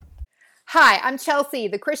Hi, I'm Chelsea,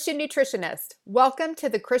 the Christian nutritionist. Welcome to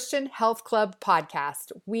the Christian Health Club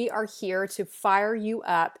podcast. We are here to fire you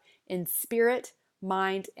up in spirit,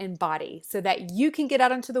 mind, and body so that you can get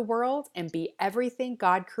out into the world and be everything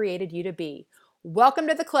God created you to be. Welcome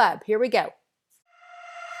to the club. Here we go.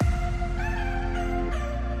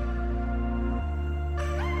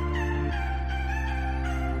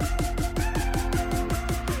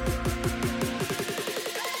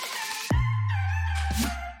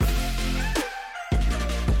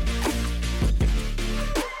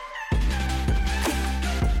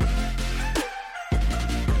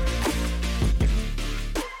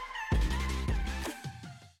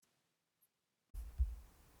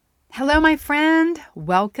 Hello, my friend.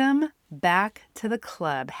 Welcome back to the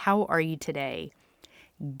club. How are you today?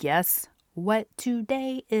 Guess what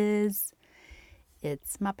today is?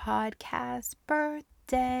 It's my podcast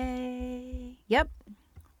birthday. Yep,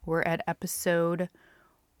 we're at episode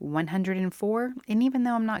 104. And even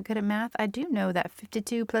though I'm not good at math, I do know that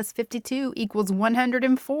 52 plus 52 equals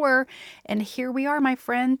 104. And here we are, my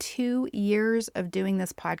friend, 2 years of doing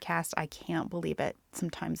this podcast. I can't believe it.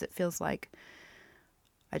 Sometimes it feels like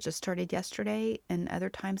I just started yesterday, and other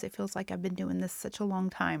times it feels like I've been doing this such a long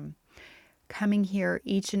time. Coming here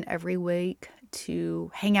each and every week to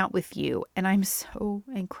hang out with you. And I'm so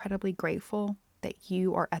incredibly grateful that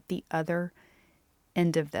you are at the other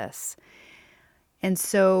end of this. And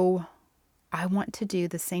so I want to do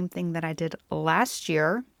the same thing that I did last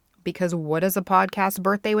year, because what is a podcast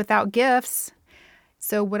birthday without gifts?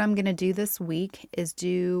 So what I'm going to do this week is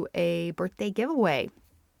do a birthday giveaway.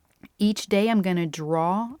 Each day I'm going to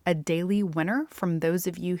draw a daily winner from those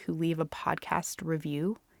of you who leave a podcast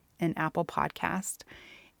review in Apple Podcast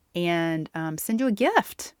and send you a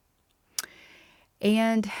gift.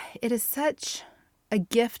 And it is such a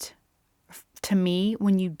gift to me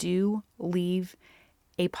when you do leave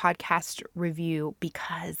a podcast review,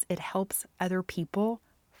 because it helps other people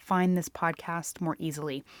find this podcast more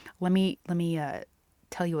easily. Let me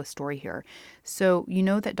tell you a story here. So you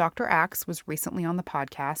know that Dr. Axe was recently on the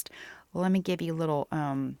podcast. Let me give you a little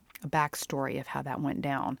backstory of how that went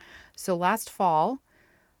down. So last fall,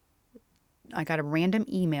 I got a random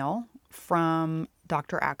email from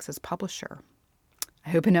Dr. Axe's publisher.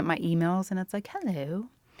 I opened up my emails and it's like, hello,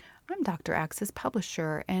 I'm Dr. Axe's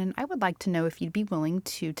publisher, and I would like to know if you'd be willing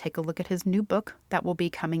to take a look at his new book that will be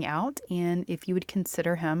coming out, and if you would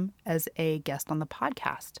consider him as a guest on the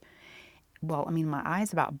podcast. Well, I mean, my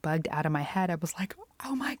eyes about bugged out of my head. I was like,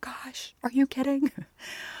 oh my gosh, are you kidding?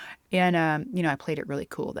 And, I played it really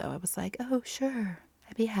cool, though. I was like, oh, sure,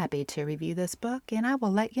 I'd be happy to review this book, and I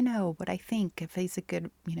will let you know what I think. If he's a good,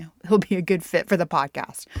 he'll be a good fit for the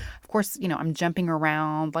podcast. Of course, I'm jumping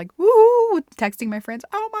around like, woo, texting my friends,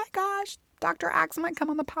 oh my gosh, Dr. Axe might come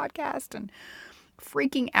on the podcast, and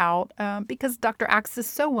freaking out because Dr. Axe is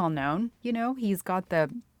so well known. He's got the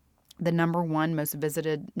number one most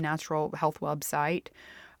visited natural health website.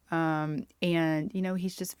 And,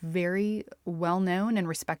 he's just very well known and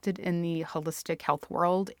respected in the holistic health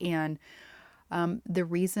world. And the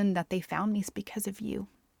reason that they found me is because of you.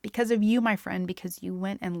 Because of you, my friend, because you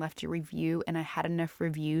went and left your review, and I had enough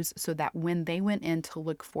reviews so that when they went in to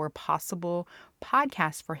look for possible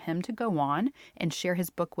podcasts for him to go on and share his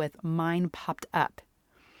book with, mine popped up.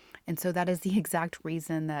 And so that is the exact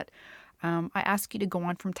reason that I ask you to go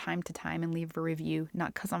on from time to time and leave a review,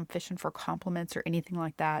 not because I'm fishing for compliments or anything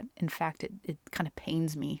like that. In fact, it kind of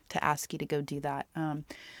pains me to ask you to go do that.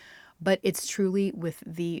 But it's truly with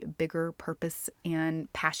the bigger purpose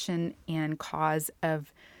and passion and cause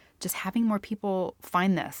of just having more people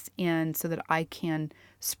find this, and so that I can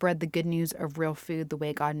spread the good news of real food the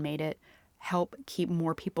way God made it, help keep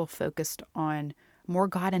more people focused on more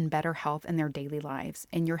God and better health in their daily lives.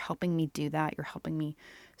 And you're helping me do that. You're helping me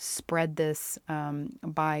spread this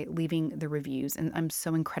by leaving the reviews. And I'm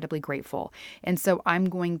so incredibly grateful. And so I'm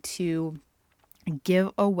going to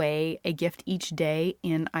give away a gift each day,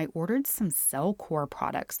 and I ordered some CellCore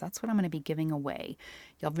products. That's what I'm going to be giving away.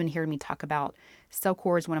 Y'all have been hearing me talk about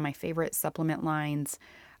CellCore is one of my favorite supplement lines.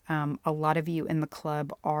 A lot of you in the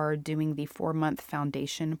club are doing the 4-month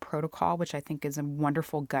foundation protocol, which I think is a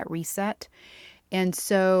wonderful gut reset. And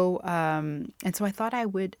so I thought I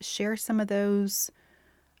would share some of those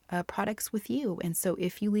products with you. And so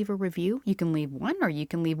if you leave a review, you can leave one, or you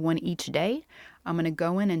can leave one each day. I'm going to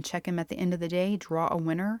go in and check them at the end of the day, draw a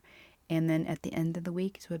winner, and then at the end of the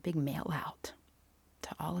week, do a big mail out to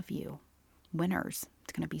all of you winners.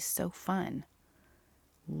 It's going to be so fun.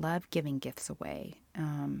 Love giving gifts away.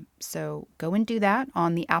 So go and do that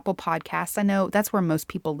on the Apple Podcasts. I know that's where most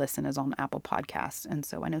people listen, is on Apple Podcasts. And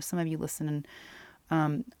so I know some of you listen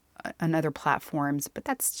on other platforms, but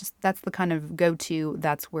that's the kind of go-to.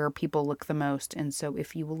 That's where people look the most. And so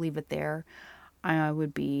if you will leave it there, I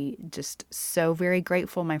would be just so very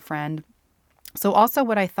grateful, my friend. So also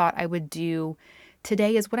what I thought I would do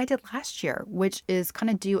today is what I did last year, which is kind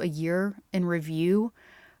of do a year in review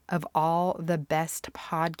of all the best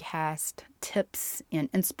podcast tips and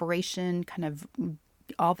inspiration, kind of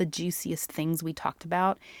all the juiciest things we talked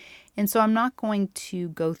about. And so I'm not going to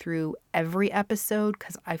go through every episode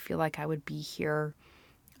because I feel like I would be here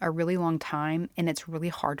a really long time, and it's really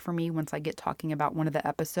hard for me once I get talking about one of the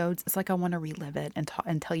episodes. It's like I want to relive it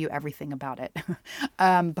and tell you everything about it,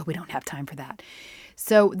 but we don't have time for that.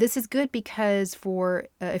 So this is good because for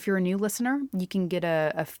if you're a new listener, you can get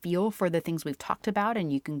a feel for the things we've talked about,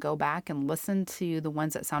 and you can go back and listen to the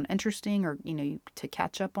ones that sound interesting or to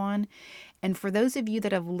catch up on. And for those of you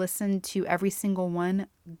that have listened to every single one,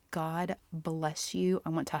 God bless you. I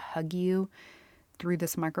want to hug you through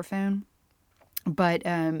this microphone. But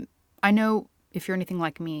I know if you're anything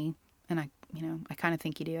like me, and I kind of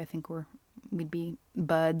think you do. I think we'd be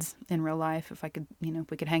buds in real life if I could, if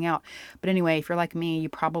we could hang out. But anyway, if you're like me, you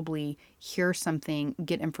probably hear something,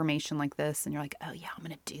 get information like this, and you're like, oh yeah, I'm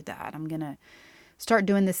going to do that. I'm going to start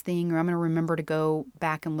doing this thing, or I'm going to remember to go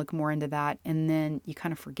back and look more into that. And then you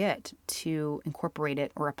kind of forget to incorporate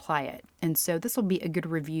it or apply it. And so this will be a good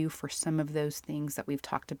review for some of those things that we've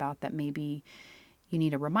talked about that maybe you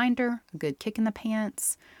need a reminder, a good kick in the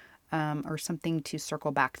pants, or something to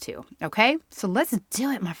circle back to. Okay, so let's do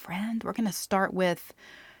it, my friend. We're going to start with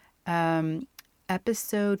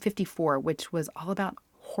episode 54, which was all about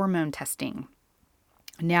hormone testing.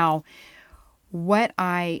 Now, what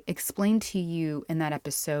I explained to you in that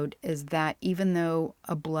episode is that even though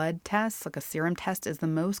a blood test, like a serum test, is the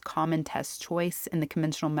most common test choice in the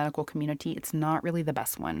conventional medical community, it's not really the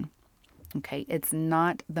best one. Okay, it's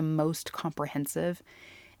not the most comprehensive,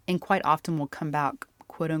 and quite often will come back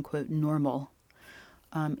quote unquote normal,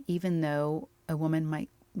 even though a woman might,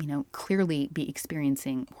 clearly be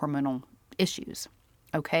experiencing hormonal issues.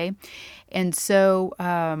 Okay, and so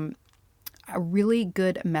a really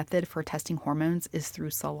good method for testing hormones is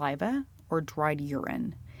through saliva or dried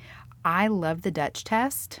urine. I love the Dutch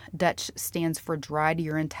test. Dutch stands for Dried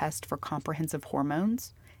Urine Test for Comprehensive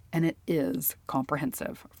Hormones. And it is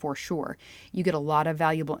comprehensive for sure. You get a lot of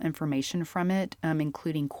valuable information from it,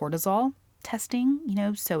 including cortisol testing,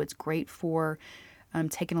 so it's great for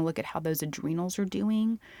taking a look at how those adrenals are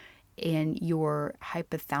doing and your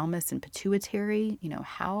hypothalamus and pituitary,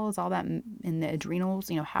 how is all that in the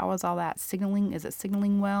adrenals, how is all that signaling? Is it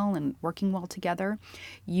signaling well and working well together?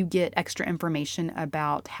 You get extra information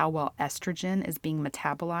about how well estrogen is being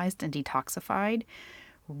metabolized and detoxified.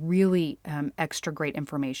 Really extra great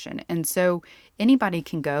information. And so anybody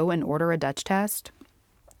can go and order a Dutch test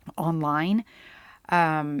online.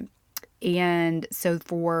 And so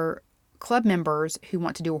for club members who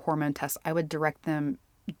want to do a hormone test, I would direct them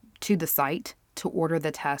to the site to order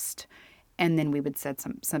the test. And then we would set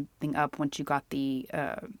something up once you got the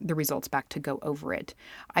results back to go over it.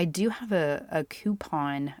 I do have a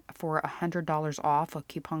coupon for $100 off, a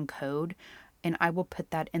coupon code, and I will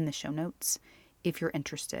put that in the show notes if you're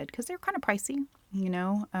interested, because they're kind of pricey,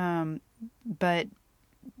 but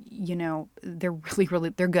they're really,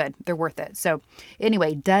 they're good. They're worth it. So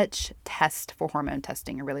anyway, Dutch test for hormone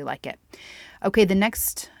testing. I really like it. Okay. The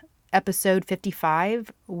next episode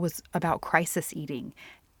 55 was about crisis eating.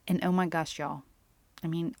 And oh my gosh, y'all. I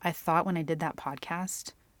mean, I thought when I did that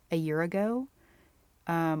podcast a year ago,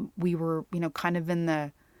 we were, kind of in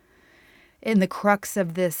the crux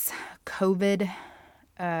of this COVID,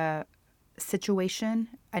 situation.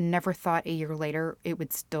 I never thought a year later it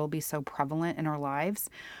would still be so prevalent in our lives.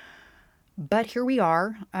 But here we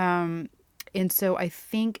are. And so I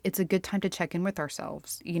think it's a good time to check in with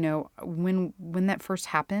ourselves. When that first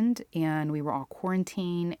happened and we were all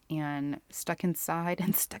quarantined and stuck inside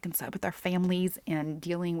with our families and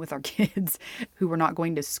dealing with our kids who were not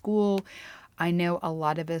going to school, I know a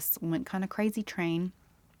lot of us went kind of crazy train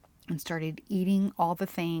and started eating all the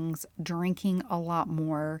things, drinking a lot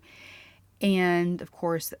more. And of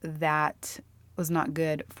course, that was not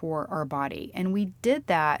good for our body. And we did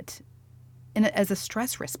that as a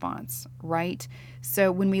stress response, right?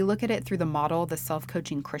 So when we look at it through the model, the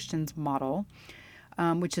Self-Coaching Christians model,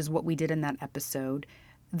 which is what we did in that episode,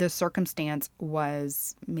 the circumstance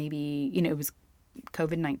was maybe, it was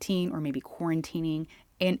COVID-19 or maybe quarantining.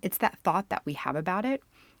 And it's that thought that we have about it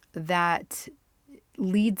that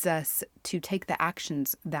leads us to take the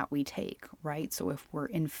actions that we take, right? So if we're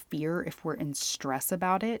in fear, if we're in stress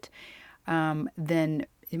about it, then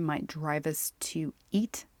it might drive us to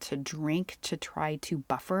eat, to drink, to try to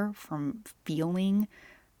buffer from feeling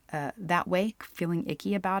that way, feeling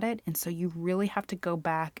icky about it. And so you really have to go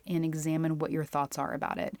back and examine what your thoughts are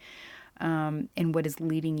about it, and what is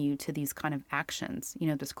leading you to these kind of actions,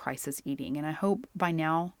 this crisis eating. And I hope by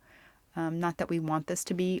now, not that we want this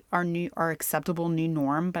to be our acceptable new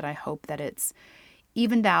norm, but I hope that it's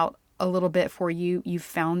evened out a little bit for you. You've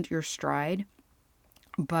found your stride.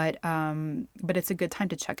 But it's a good time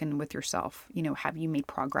to check in with yourself. Have you made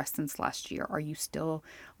progress since last year? Are you still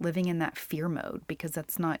living in that fear mode? Because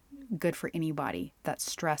that's not good for anybody. That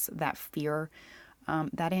stress, that fear,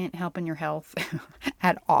 that ain't helping your health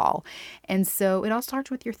at all. And so it all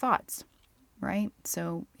starts with your thoughts, right?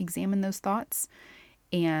 So examine those thoughts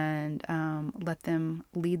and let them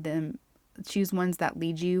lead them. Choose ones that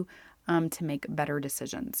lead you to make better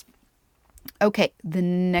decisions. Okay, the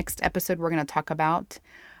next episode we're going to talk about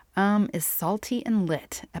is Salty and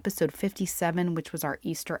Lit, episode 57, which was our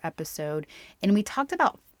Easter episode. And we talked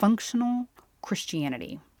about functional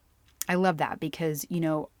Christianity. I love that because,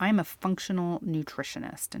 I'm a functional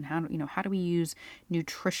nutritionist. And how do we use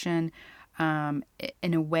nutrition in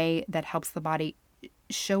a way that helps the body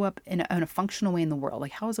show up in a functional way in the world?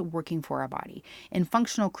 Like, how is it working for our body? In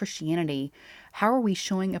functional Christianity, how are we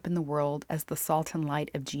showing up in the world as the salt and light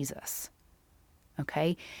of Jesus?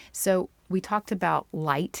 Okay, so we talked about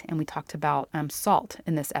light and we talked about salt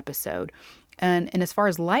in this episode. And as far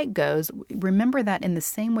as light goes, remember that in the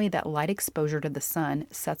same way that light exposure to the sun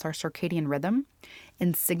sets our circadian rhythm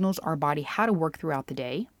and signals our body how to work throughout the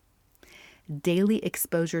day, daily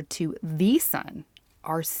exposure to the sun,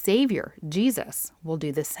 our Savior, Jesus, will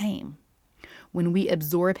do the same. When we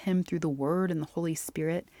absorb Him through the Word and the Holy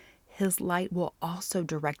Spirit, His light will also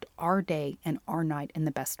direct our day and our night in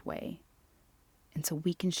the best way. And so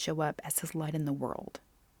we can show up as His light in the world.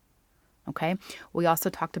 Okay. We also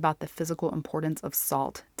talked about the physical importance of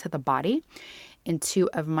salt to the body. And two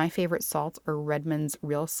of my favorite salts are Redmond's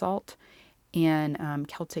Real Salt and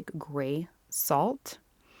Celtic Gray Salt.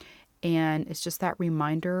 And it's just that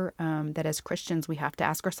reminder that as Christians, we have to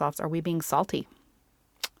ask ourselves, are we being salty?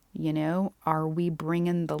 Are we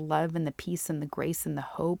bringing the love and the peace and the grace and the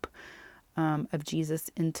hope of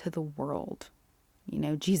Jesus into the world?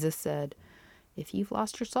 Jesus said, if you've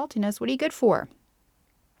lost your saltiness, what are you good for?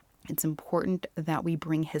 It's important that we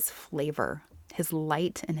bring His flavor, His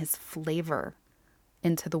light and His flavor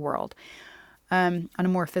into the world. On a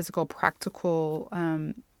more physical, practical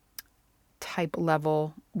type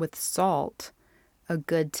level with salt, a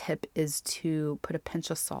good tip is to put a pinch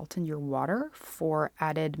of salt in your water for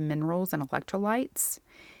added minerals and electrolytes.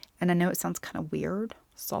 And I know it sounds kind of weird,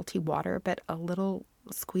 salty water, but a little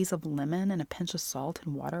squeeze of lemon and a pinch of salt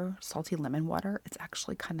in water, salty lemon water, it's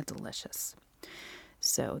actually kind of delicious.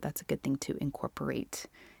 So that's a good thing to incorporate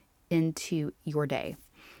into your day.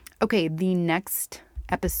 Okay, the next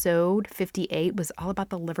episode, 58, was all about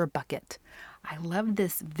the liver bucket. I love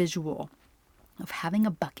this visual of having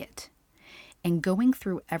a bucket and going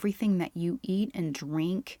through everything that you eat and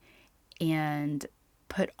drink and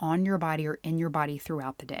put on your body or in your body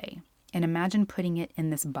throughout the day. And imagine putting it in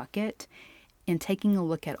this bucket and taking a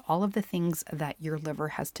look at all of the things that your liver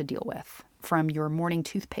has to deal with, from your morning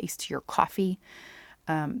toothpaste to your coffee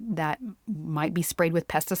that might be sprayed with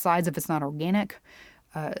pesticides if it's not organic,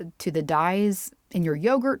 to the dyes in your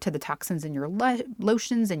yogurt, to the toxins in your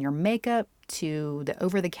lotions and your makeup, to the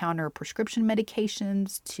over-the-counter prescription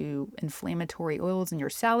medications, to inflammatory oils in your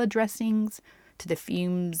salad dressings, to the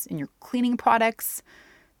fumes in your cleaning products,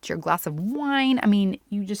 to your glass of wine. I mean,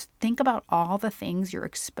 you just think about all the things you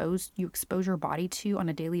expose your body to on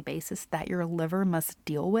a daily basis that your liver must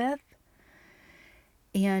deal with.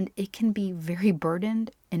 And it can be very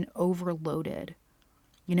burdened and overloaded,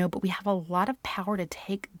 but we have a lot of power to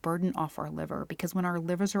take burden off our liver, because when our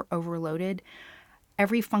livers are overloaded,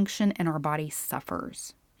 every function in our body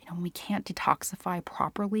suffers. When we can't detoxify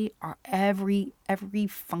properly, every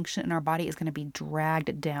function in our body is going to be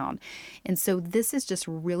dragged down. And so this is just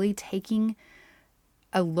really taking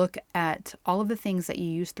a look at all of the things that you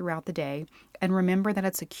use throughout the day, and remember that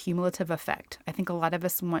it's a cumulative effect. I think a lot of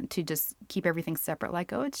us want to just keep everything separate,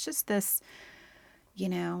 like, oh, it's just this,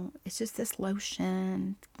 it's just this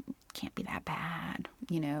lotion, can't be that bad,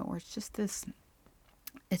 or it's just this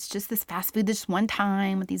fast food this one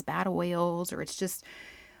time with these bad oils, or it's just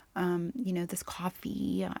this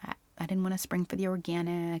coffee, I didn't want to spring for the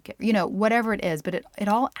organic, whatever it is, but it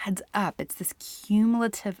all adds up. It's this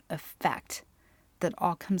cumulative effect that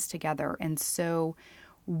all comes together. And so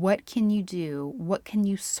what can you do? What can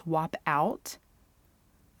you swap out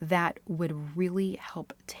that would really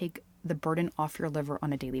help take the burden off your liver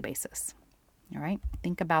on a daily basis? All right.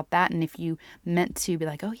 Think about that. And if you meant to be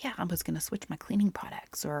like, oh, yeah, I was going to switch my cleaning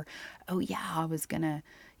products, or, oh, yeah, I was going to,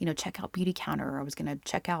 check out Beauty Counter, or I was going to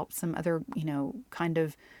check out some other, kind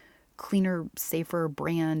of cleaner, safer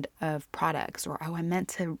brand of products, or, oh, I meant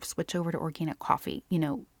to switch over to organic coffee,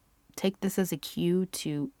 take this as a cue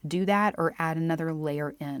to do that or add another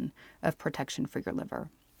layer in of protection for your liver.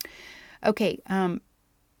 Okay.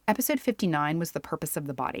 Episode 59 was the purpose of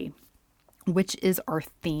the body, which is our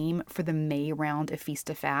theme for the May round of Feast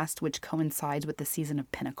to Fast, which coincides with the season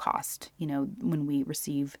of Pentecost, when we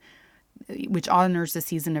receive, which honors the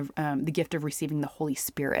season of the gift of receiving the Holy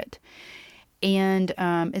Spirit. And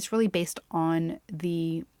it's really based on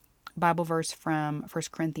the Bible verse from 1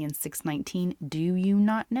 Corinthians 6:19. Do you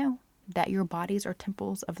not know that your bodies are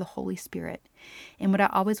temples of the Holy Spirit? And what I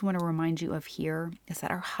always want to remind you of here is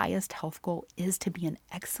that our highest health goal is to be an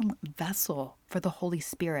excellent vessel for the Holy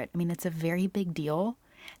Spirit. I mean, it's a very big deal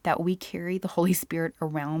that we carry the Holy Spirit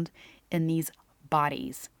around in these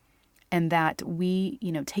bodies, and that we,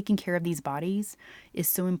 taking care of these bodies is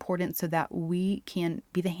so important so that we can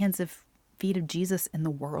be the hands and feet of Jesus in the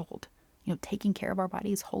world. Taking care of our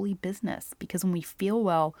body is holy business, because when we feel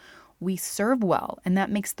well, we serve well, and that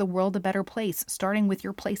makes the world a better place, starting with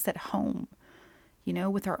your place at home.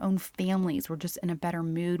 With our own families, we're just in a better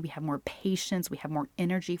mood. We have more patience. We have more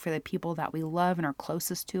energy for the people that we love and are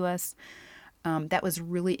closest to us. That was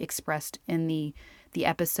really expressed in the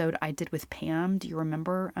episode I did with Pam. Do you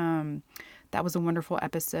remember? That was a wonderful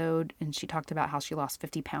episode, and she talked about how she lost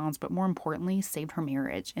 50 pounds, but more importantly, saved her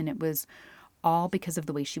marriage. And it was all because of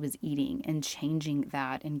the way she was eating and changing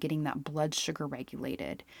that and getting that blood sugar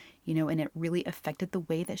regulated, and it really affected the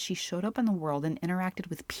way that she showed up in the world and interacted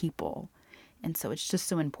with people. And so it's just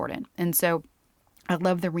so important. And so I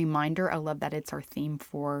love the reminder. I love that it's our theme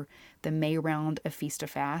for the May round of Feast to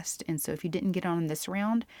Fast. And so if you didn't get on this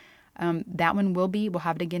round, that one we'll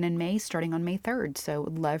have it again in May, starting on May 3rd. So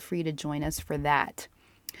would love for you to join us for that.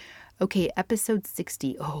 Okay, episode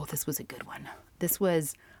 60. Oh, this was a good one. This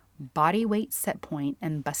was body weight set point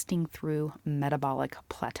and busting through metabolic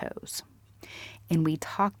plateaus. And we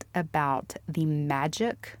talked about the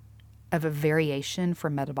magic of a variation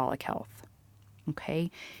for metabolic health. Okay,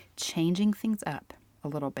 changing things up a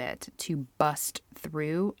little bit to bust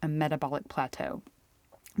through a metabolic plateau.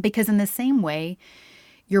 Because in the same way,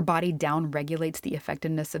 your body down regulates the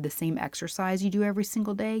effectiveness of the same exercise you do every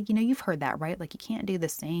single day. You've heard that, right? Like, you can't do the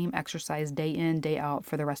same exercise day in, day out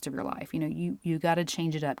for the rest of your life. You got to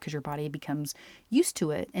change it up because your body becomes used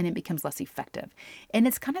to it and it becomes less effective. And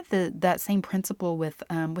it's kind of that same principle with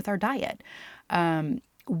our diet.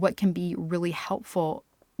 What can be really helpful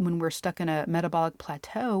when we're stuck in a metabolic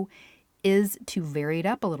plateau is to vary it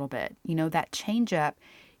up a little bit. That change up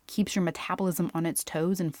keeps your metabolism on its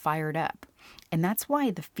toes and fired up. And that's why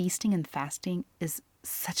the feasting and fasting is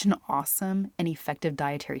such an awesome and effective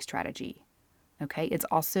dietary strategy. Okay, it's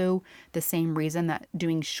also the same reason that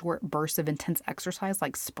doing short bursts of intense exercise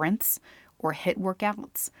like sprints or HIIT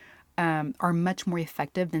workouts are much more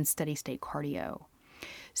effective than steady state cardio.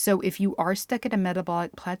 So if you are stuck at a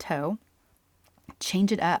metabolic plateau,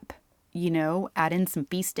 change it up. Add in some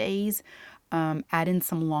feast days, add in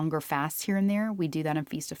some longer fasts here and there. We do that in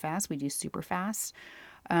Feast to Fast. We do super fast.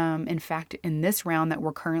 In fact, in this round that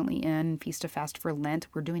we're currently in, Feast to Fast for Lent,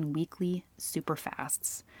 we're doing weekly super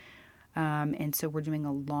fasts. And so we're doing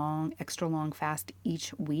a extra long fast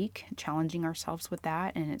each week, challenging ourselves with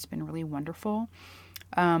that. And it's been really wonderful.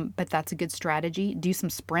 But that's a good strategy. Do some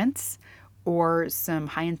sprints or some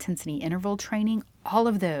high intensity interval training. All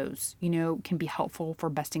of those, can be helpful for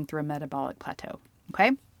busting through a metabolic plateau.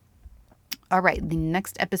 Okay. All right. The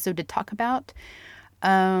next episode to talk about,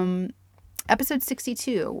 episode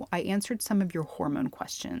 62, I answered some of your hormone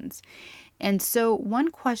questions. And so one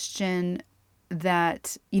question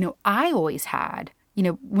that, I always had,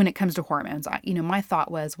 when it comes to hormones, my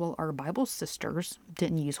thought was, well, our Bible sisters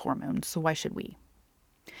didn't use hormones, so why should we?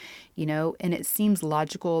 And it seems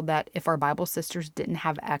logical that if our Bible sisters didn't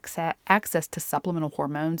have access to supplemental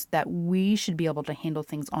hormones, that we should be able to handle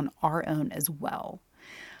things on our own as well.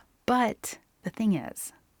 But the thing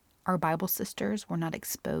is, our Bible sisters were not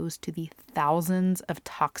exposed to the thousands of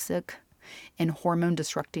toxic and hormone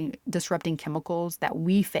disrupting chemicals that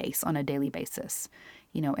we face on a daily basis.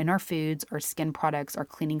 In our foods, our skin products, our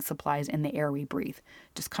cleaning supplies, and the air we breathe.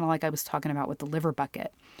 Just kind of like I was talking about with the liver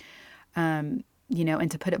bucket. And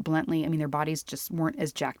to put it bluntly, their bodies just weren't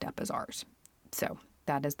as jacked up as ours. So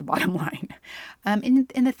that is the bottom line. And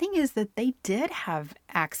the thing is that they did have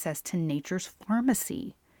access to nature's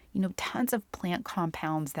pharmacy. Tons of plant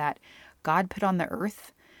compounds that God put on the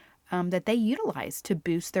earth that they utilize to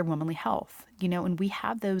boost their womanly health. And we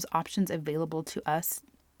have those options available to us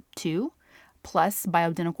too, plus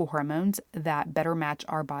bioidentical hormones that better match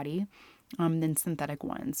our body than synthetic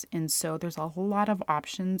ones. And so there's a whole lot of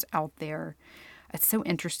options out there. It's so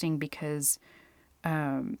interesting because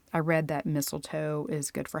I read that mistletoe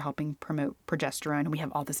is good for helping promote progesterone. And we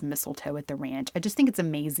have all this mistletoe at the ranch. I just think it's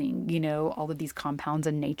amazing, all of these compounds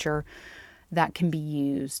in nature that can be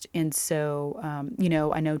used. And so,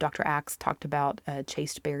 I know Dr. Axe talked about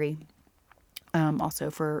chasteberry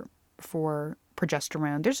also for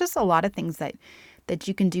progesterone. There's just a lot of things that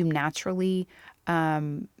you can do naturally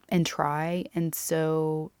and try. And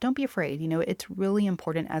so don't be afraid. It's really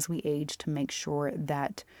important as we age to make sure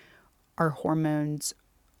that our hormones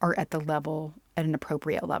are at an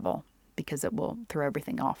appropriate level, because it will throw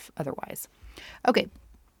everything off otherwise. Okay.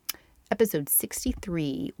 Episode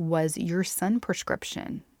 63 was your sun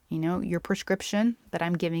prescription. Your prescription that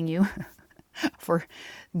I'm giving you for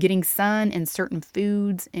getting sun and certain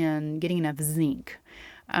foods and getting enough zinc.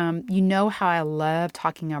 You know how I love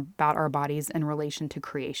talking about our bodies in relation to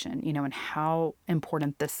creation, and how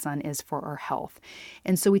important the sun is for our health.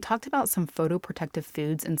 And so we talked about some photoprotective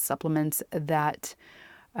foods and supplements that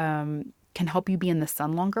can help you be in the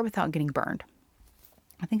sun longer without getting burned.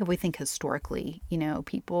 I think if we think historically,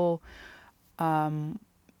 people didn't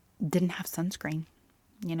have sunscreen.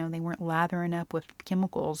 They weren't lathering up with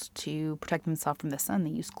chemicals to protect themselves from the sun.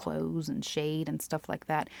 They used clothes and shade and stuff like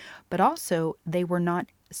that. But also, they were not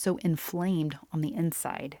so inflamed on the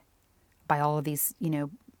inside by all of these,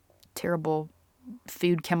 terrible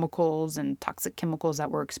food chemicals and toxic chemicals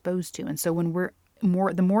that we're exposed to. And so when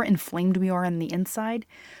the more inflamed we are on the inside,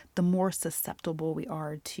 the more susceptible we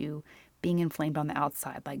are to being inflamed on the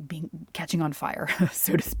outside, like catching on fire,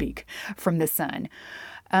 so to speak, from the sun.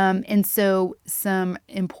 And so some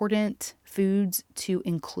important foods to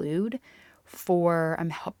include for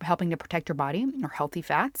helping to protect your body are healthy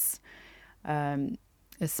fats,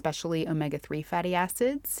 especially omega-3 fatty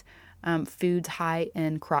acids, foods high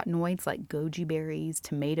in carotenoids like goji berries,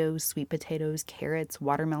 tomatoes, sweet potatoes, carrots,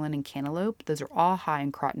 watermelon, and cantaloupe. Those are all high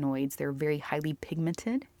in carotenoids. They're very highly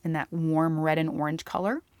pigmented in that warm red and orange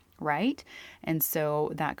color. Right? And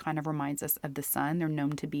so that kind of reminds us of the sun. They're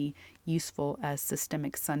known to be useful as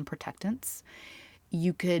systemic sun protectants.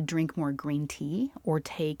 You could drink more green tea or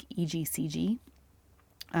take EGCG,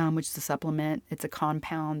 which is a supplement. It's a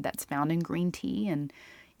compound that's found in green tea, and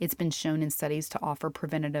it's been shown in studies to offer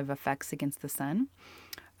preventative effects against the sun.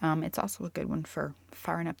 It's also a good one for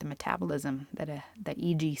firing up the metabolism, that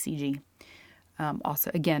EGCG,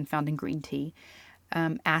 also, again, found in green tea.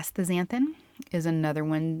 Astaxanthin is another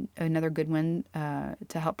good one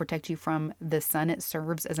to help protect you from the sun. It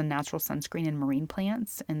serves as a natural sunscreen in marine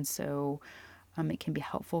plants, and so it can be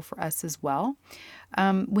helpful for us as well.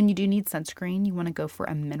 When you do need sunscreen, you want to go for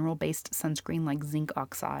a mineral-based sunscreen like zinc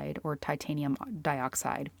oxide or titanium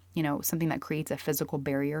dioxide, something that creates a physical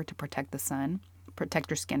barrier to protect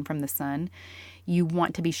your skin from the sun. You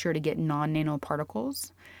want to be sure to get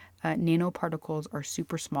non-nanoparticles. Nanoparticles are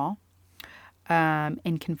super small.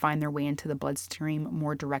 And can find their way into the bloodstream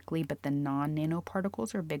more directly, but the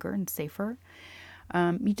non-nanoparticles are bigger and safer.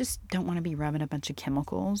 You just don't want to be rubbing a bunch of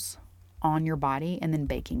chemicals on your body and then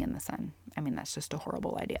baking in the sun. I mean, that's just a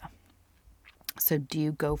horrible idea. So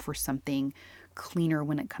do go for something cleaner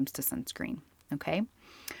when it comes to sunscreen, okay?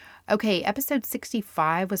 Okay, episode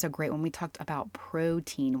 65 was a great one. We talked about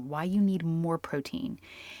protein, why you need more protein.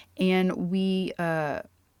 And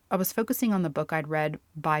I was focusing on the book I'd read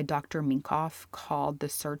by Dr. Minkoff called The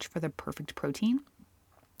Search for the Perfect Protein.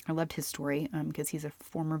 I loved his story because he's a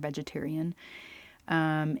former vegetarian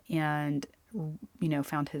and,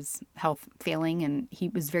 found his health failing. And he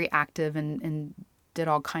was very active and did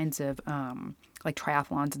all kinds of like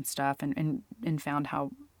triathlons and stuff and found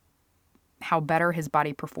how better his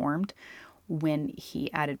body performed when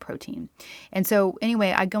he added protein. And so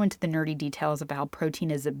anyway, I go into the nerdy details about how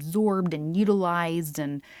protein is absorbed and utilized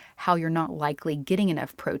and how you're not likely getting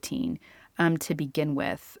enough protein to begin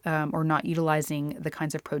with, or not utilizing the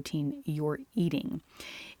kinds of protein you're eating.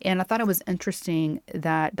 And I thought it was interesting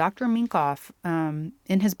that Dr. Minkoff,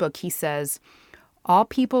 in his book, he says, all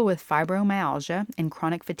people with fibromyalgia and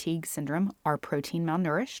chronic fatigue syndrome are protein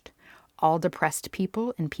malnourished. All depressed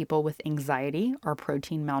people and people with anxiety are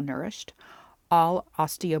protein malnourished. All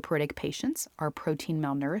osteoporotic patients are protein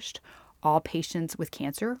malnourished. All patients with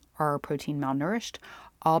cancer are protein malnourished.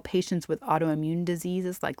 All patients with autoimmune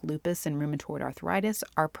diseases like lupus and rheumatoid arthritis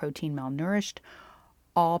are protein malnourished.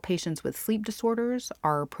 All patients with sleep disorders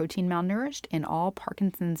are protein malnourished, and all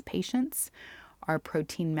Parkinson's patients are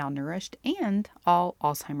protein malnourished, and all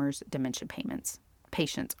Alzheimer's dementia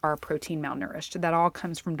patients are protein malnourished. That all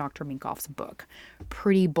comes from Dr. Minkoff's book.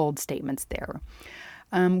 Pretty bold statements there.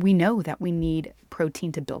 We know that we need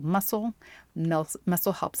protein to build muscle.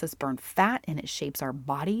 Muscle helps us burn fat, and it shapes our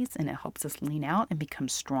bodies, and it helps us lean out and become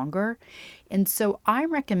stronger. And so I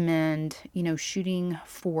recommend, shooting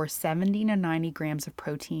for 70 to 90 grams of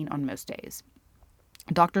protein on most days.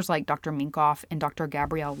 Doctors like Dr. Minkoff and Dr.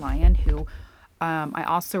 Gabrielle Lyon, who I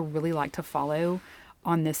also really like to follow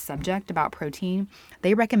on this subject about protein,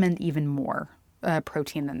 they recommend even more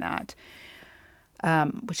protein than that.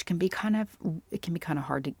 Which can be kind of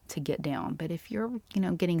hard to get down. But if you're,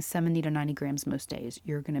 getting 70 to 90 grams most days,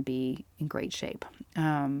 you're going to be in great shape.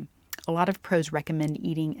 A lot of pros recommend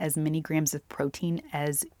eating as many grams of protein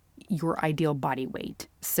as your ideal body weight.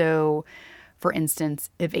 So, for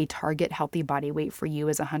instance, if a target healthy body weight for you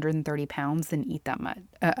is 130 pounds, then eat that much.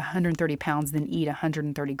 130 pounds, then eat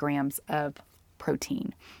 130 grams of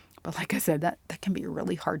protein. But like I said, that can be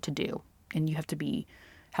really hard to do, and you have to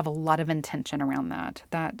have a lot of intention around that.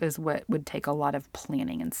 That is what would take a lot of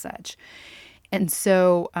planning and such. And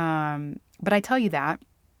so, but I tell you that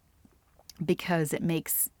because it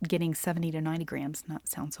makes getting 70 to 90 grams not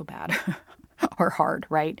sound so bad or hard,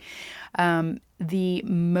 right? The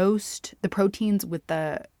proteins with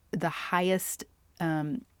the highest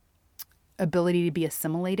ability to be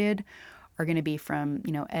assimilated are going to be from,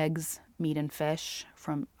 eggs, meat, and fish,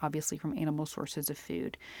 obviously from animal sources of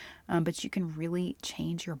food. But you can really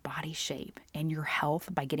change your body shape and your health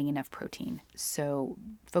by getting enough protein. So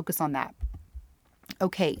focus on that.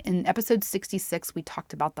 Okay, in episode 66, we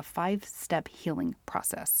talked about the 5-step healing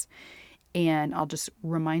process. And I'll just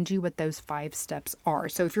remind you what those 5 steps are.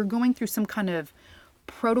 So if you're going through some kind of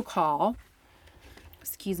protocol,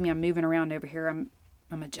 excuse me, I'm moving around over here.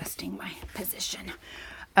 I'm adjusting my position.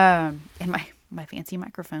 And my fancy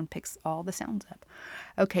microphone picks all the sounds up.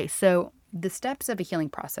 Okay, so the steps of a healing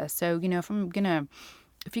process. So,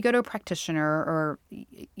 if you go to a practitioner or, a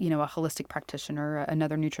holistic practitioner,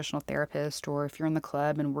 another nutritional therapist, or if you're in the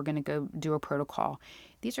club and we're going to go do a protocol,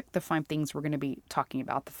 these are the 5 things we're going to be talking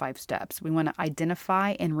about, the 5 steps. We want to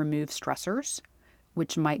identify and remove stressors,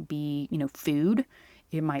 which might be, food.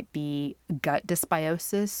 It might be gut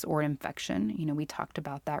dysbiosis or infection. We talked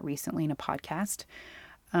about that recently in a podcast.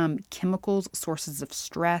 Chemicals, sources of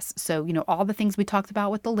stress. So, all the things we talked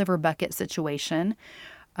about with the liver bucket situation.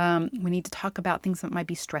 We need to talk about things that might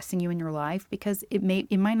be stressing you in your life, because it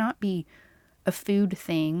might not be a food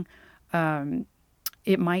thing.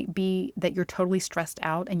 It might be that you're totally stressed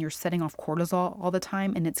out and you're setting off cortisol all the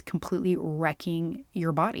time, and it's completely wrecking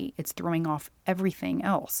your body. It's throwing off everything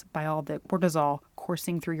else by all the cortisol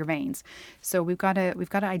coursing through your veins. So we've got to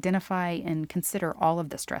identify and consider all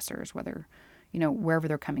of the stressors, whether wherever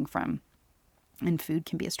they're coming from. And food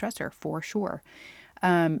can be a stressor for sure.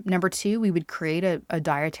 Number 2, we would create a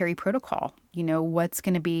dietary protocol. What's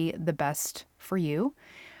going to be the best for you.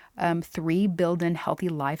 3, build in healthy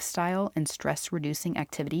lifestyle and stress-reducing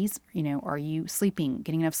activities. Are you sleeping,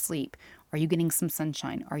 getting enough sleep? Are you getting some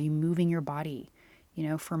sunshine? Are you moving your body?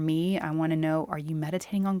 For me, I want to know, are you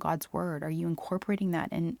meditating on God's word? Are you incorporating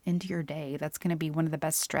that into your day? That's going to be one of the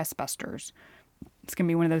best stress busters. It's going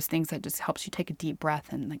to be one of those things that just helps you take a deep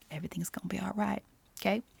breath and everything's going to be all right.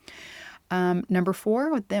 Okay. Number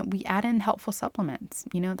 4, then we add in helpful supplements.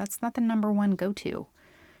 That's not the number 1 go-to.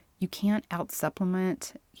 You can't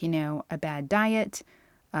out-supplement, a bad diet,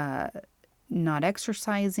 not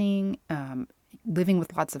exercising, living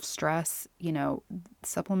with lots of stress.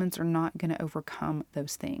 Supplements are not going to overcome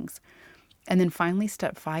those things. And then finally,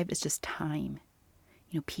 step 5 is just time.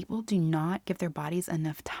 People do not give their bodies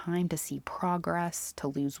enough time to see progress, to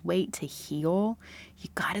lose weight, to heal. You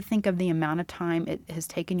got to think of the amount of time it has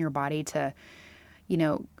taken your body to,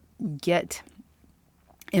 get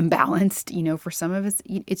imbalanced. For some of us,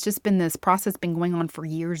 it's just been this process been going on for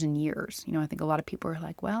years and years. I think a lot of people are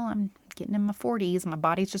like, well, I'm getting in my 40s, my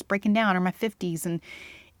body's just breaking down, or my 50s. And,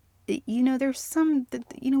 there's some,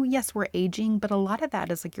 yes, we're aging, but a lot of that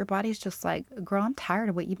is your body's just like, girl, I'm tired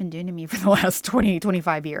of what you've been doing to me for the last 20,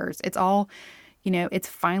 25 years. It's all, it's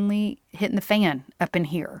finally hitting the fan up in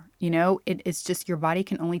here. It's just your body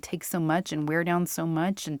can only take so much and wear down so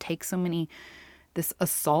much and take so many, this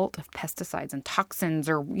assault of pesticides and toxins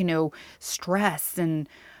or, stress and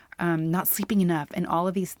not sleeping enough and all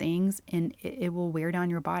of these things, and it will wear down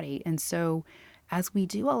your body. And so as we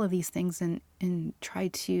do all of these things and try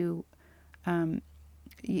to,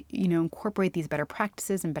 incorporate these better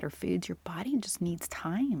practices and better foods, your body just needs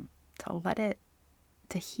time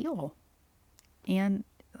to heal. And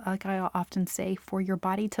like I often say, for your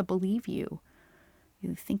body to believe you.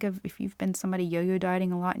 You think of if you've been somebody yo-yo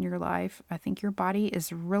dieting a lot in your life, I think your body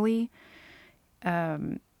is really,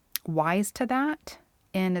 wise to that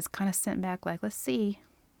and is kind of sent back like, let's see,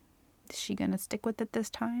 is she going to stick with it this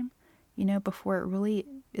time? Before it really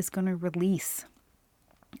is going to release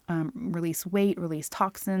weight, release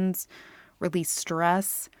toxins, release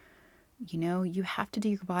stress. You have to do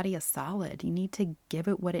your body a solid. You need to give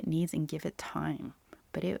it what it needs and give it time.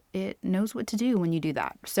 But it knows what to do when you do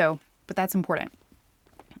that. But that's important.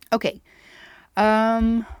 Okay.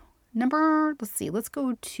 Let's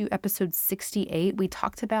go to episode 68. We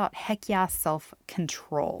talked about heck yeah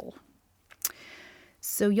self-control.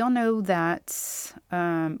 So y'all know that,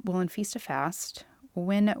 in Feast to Fast,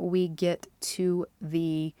 when we get to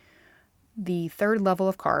the third level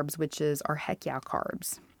of carbs, which is our heck yeah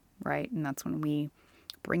carbs, right? And that's when we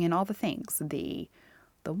bring in all the things, the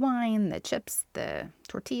wine, the chips, the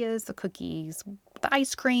tortillas, the cookies, the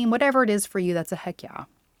ice cream, whatever it is for you, that's a heck yeah.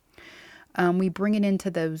 We bring it into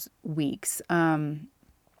those weeks. And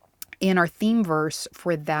our theme verse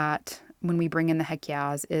for that, when we bring in the heck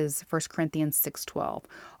yeahs, is 1 Corinthians 6:12.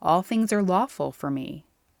 All things are lawful for me,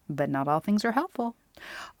 but not all things are helpful.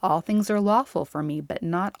 All things are lawful for me, but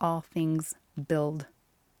not all things build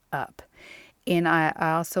up. And I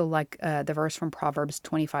also like the verse from Proverbs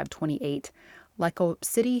 25:28. Like a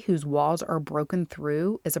city whose walls are broken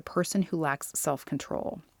through is a person who lacks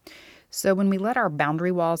self-control. So when we let our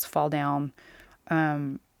boundary walls fall down,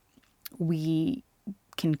 we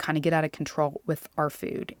can kind of get out of control with our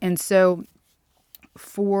food. And so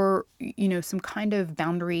for, some kind of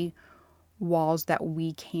boundary walls that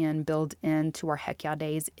we can build into our heck yeah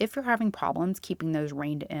days, if you're having problems keeping those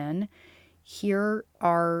reined in, here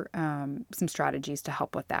are some strategies to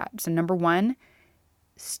help with that. So number one,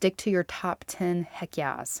 stick to your top 10 heck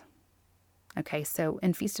yeahs. Okay, so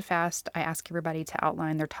in Feast to Fast, I ask everybody to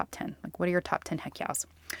outline their top 10. Like, what are your top 10 heck yeahs?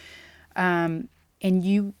 And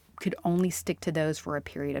you could only stick to those for a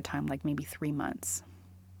period of time, like maybe 3 months,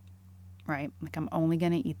 right? Like, I'm only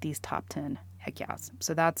going to eat these top 10 heck yeahs.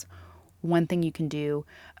 So that's one thing you can do.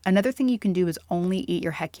 Another thing you can do is only eat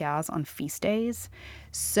your heck yeahs on feast days.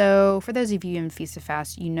 So for those of you in Feast to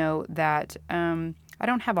Fast, you know that I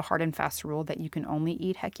don't have a hard and fast rule that you can only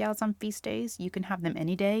eat heck yeahs on feast days. You can have them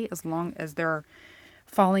any day as long as they're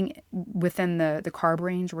falling within the carb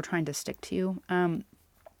range we're trying to stick to.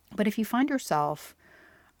 But if you find yourself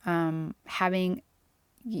having,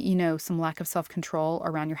 some lack of self-control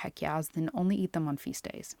around your heck yeahs, then only eat them on feast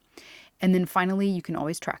days. And then finally, you can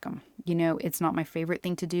always track them. It's not my favorite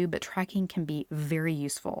thing to do, but tracking can be very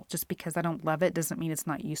useful. Just because I don't love it doesn't mean it's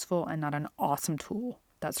not useful and not an awesome tool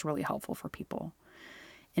that's really helpful for people.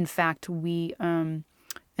 In fact, we, in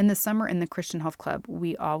the summer in the Christian Health Club,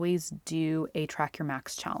 we always do a Track Your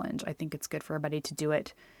Max challenge. I think it's good for everybody to do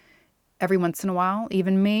it every once in a while,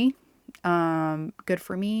 even me. Good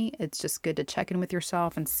for me. It's just good to check in with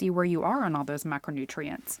yourself and see where you are on all those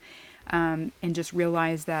macronutrients. And just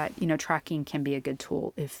realize that, tracking can be a good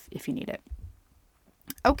tool if you need it.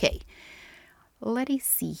 Okay, let me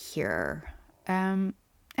see here.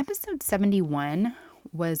 Episode 71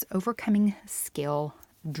 was overcoming scale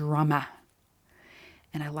drama.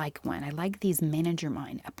 And I like these Manage Your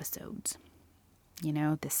Mind episodes,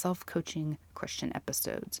 the self-coaching Christian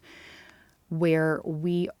episodes where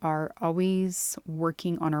we are always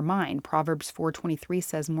working on our mind. Proverbs 4:23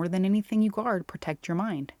 says, more than anything you guard, protect your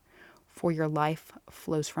mind, for your life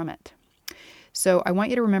flows from it. So I want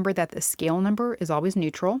you to remember that the scale number is always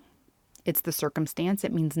neutral. It's the circumstance.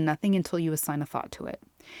 It means nothing until you assign a thought to it.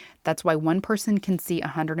 That's why one person can see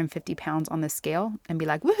 150 pounds on the scale and be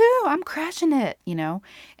like, woohoo, I'm crushing it,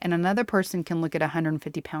 And another person can look at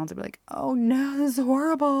 150 pounds and be like, oh no, this is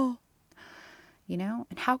horrible. And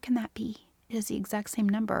how can that be? It is the exact same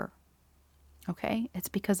number. Okay? It's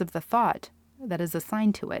because of the thought that is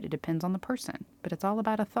assigned to it. It depends on the person, but it's all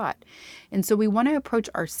about a thought. And so we want to approach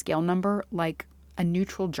our scale number like a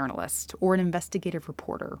neutral journalist or an investigative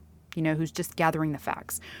reporter, who's just gathering the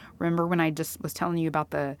facts. Remember when I just was telling you about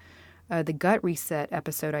the gut reset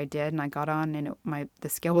episode I did, and I got on and the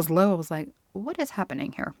scale was low. I was like, what is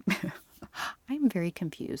happening here? I'm very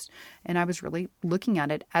confused. And I was really looking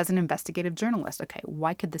at it as an investigative journalist. Okay,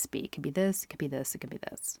 why could this be? It could be this, it could be this, it could be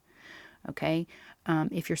this. Okay,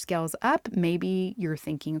 if your scale's up, maybe you're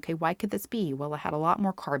thinking, okay, why could this be? Well, I had a lot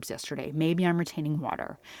more carbs yesterday. Maybe I'm retaining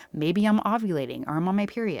water. Maybe I'm ovulating or I'm on my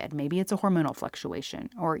period. Maybe it's a hormonal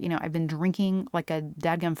fluctuation. Or, I've been drinking like a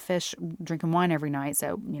dadgum fish, drinking wine every night.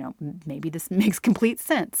 So, maybe this makes complete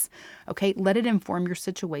sense. Okay, let it inform your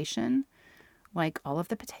situation. Like all of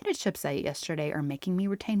the potato chips I ate yesterday are making me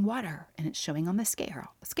retain water and it's showing on the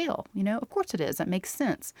scale. Of course it is. That makes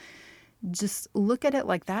sense. Just look at it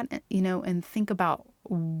like that, and think about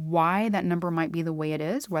why that number might be the way it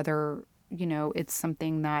is, whether it's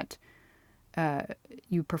something that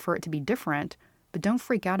you prefer it to be different, but don't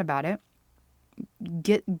freak out about it.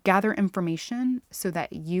 Gather information so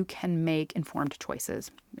that you can make informed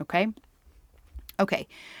choices. Okay. Okay.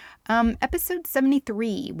 Episode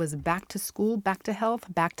 73 was Back to School, Back to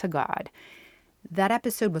Health, Back to God. That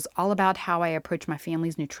episode was all about how I approach my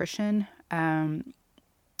family's nutrition.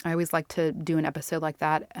 I always like to do an episode like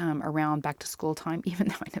that around back to school time, even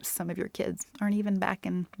though I know some of your kids aren't even back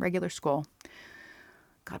in regular school.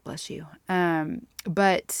 God bless you.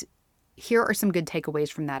 But here are some good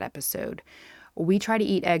takeaways from that episode. We try to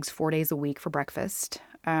eat eggs 4 days a week for breakfast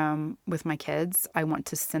with my kids. I want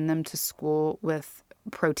to send them to school with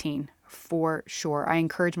protein for sure. I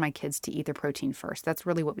encourage my kids to eat their protein first. That's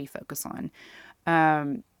really what we focus on.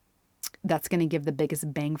 That's going to give the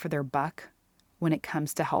biggest bang for their buck when it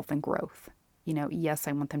comes to health and growth. Yes,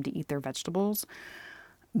 I want them to eat their vegetables,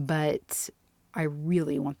 but I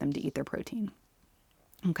really want them to eat their protein.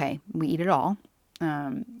 Okay, we eat it all,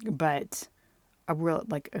 but I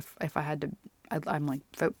really if I had to, I'm like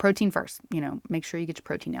protein first. Make sure you get your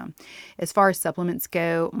protein down. As far as supplements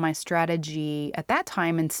go, my strategy at that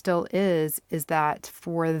time and still is that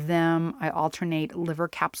for them I alternate liver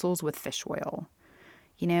capsules with fish oil.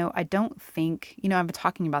 I don't think I've been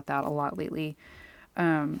talking about that a lot lately,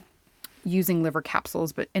 using liver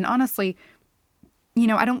capsules, and honestly,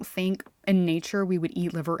 I don't think in nature we would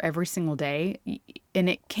eat liver every single day, and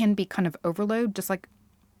it can be kind of overload. Just like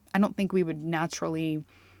I don't think we would naturally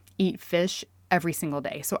eat fish every single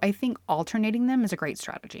day. So I think alternating them is a great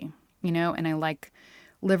strategy, and I like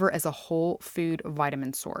liver as a whole food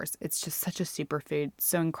vitamin source. It's just such a superfood,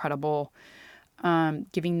 so incredible.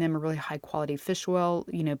 Giving them a really high quality fish oil,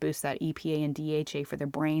 boosts that EPA and DHA for their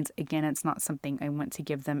brains. Again, it's not something I want to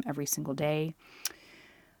give them every single day.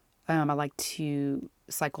 I like to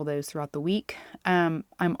cycle those throughout the week. I'm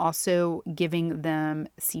also giving them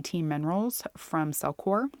CT minerals from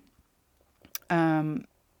Cellcore, and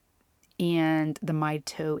the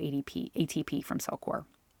Mito ATP from Cellcore,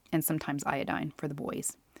 and sometimes iodine for the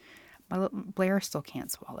boys. Blair still can't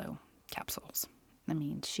swallow capsules. I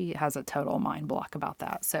mean, she has a total mind block about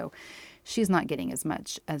that. So she's not getting as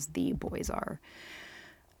much as the boys are.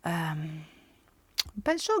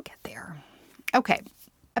 But she'll get there. Okay.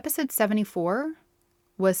 Episode 74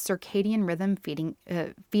 was circadian rhythm, feeding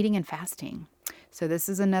and fasting. So this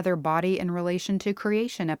is another body in relation to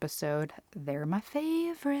creation episode. They're my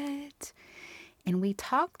favorite. And we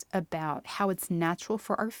talked about how it's natural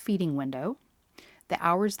for our feeding window, the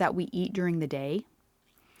hours that we eat during the day,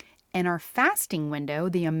 and our fasting window,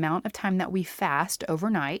 the amount of time that we fast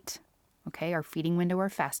overnight. Okay, our feeding window, our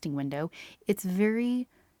fasting window. It's very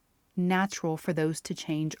natural for those to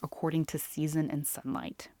change according to season and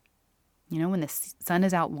sunlight. When the sun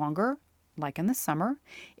is out longer, like in the summer,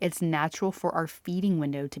 it's natural for our feeding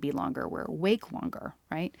window to be longer. We're awake longer,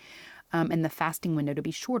 right? And the fasting window to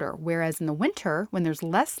be shorter. Whereas in the winter, when there's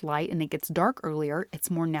less light and it gets dark earlier, it's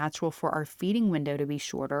more natural for our feeding window to be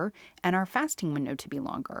shorter and our fasting window to be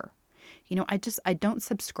longer. I don't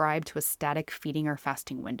subscribe to a static feeding or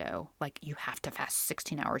fasting window. Like you have to fast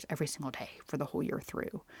 16 hours every single day for the whole year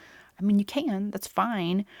through. I mean, you can, that's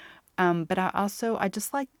fine. But I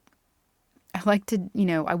like to,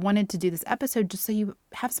 I wanted to do this episode just so you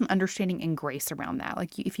have some understanding and grace around that.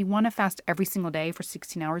 Like if you want to fast every single day for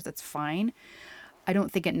 16 hours, that's fine. I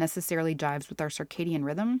don't think it necessarily jives with our circadian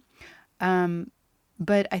rhythm.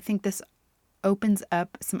 But I think this opens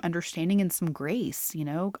up some understanding and some grace.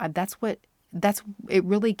 It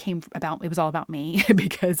really came about. It was all about me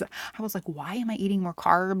because I was like, why am I eating more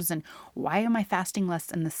carbs and why am I fasting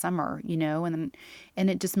less in the summer? And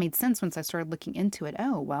it just made sense once I started looking into it.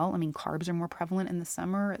 Oh, well, I mean, carbs are more prevalent in the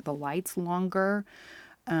summer. The light's longer.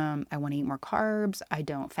 I want to eat more carbs. I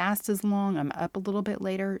don't fast as long. I'm up a little bit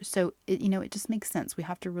later. So it just makes sense. We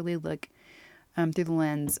have to really look through the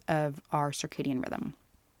lens of our circadian rhythm.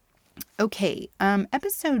 Okay,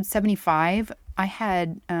 episode 75, I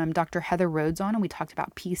had Dr. Heather Rhodes on and we talked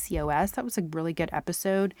about PCOS. That was a really good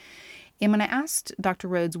episode. And when I asked Dr.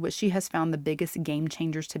 Rhodes what she has found the biggest game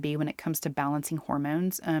changers to be when it comes to balancing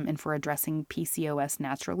hormones and for addressing PCOS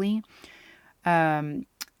naturally,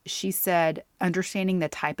 she said, understanding the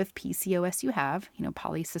type of PCOS you have,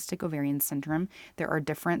 polycystic ovarian syndrome, there are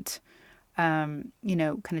different, kind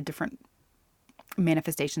of different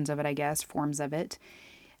manifestations of it, I guess, forms of it.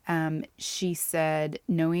 She said,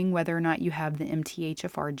 knowing whether or not you have the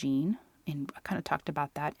MTHFR gene, and I kind of talked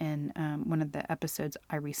about that in one of the episodes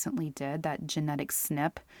I recently did, that genetic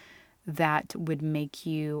SNP that would make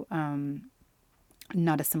you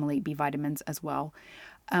not assimilate B vitamins as well.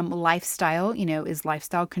 Lifestyle, is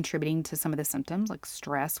lifestyle contributing to some of the symptoms? Like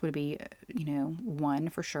stress would be, one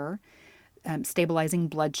for sure. Stabilizing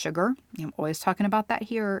blood sugar. I'm always talking about that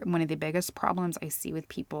here. One of the biggest problems I see with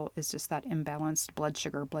people is just that imbalanced blood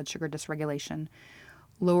sugar dysregulation.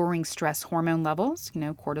 Lowering stress hormone levels,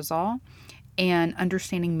 cortisol, and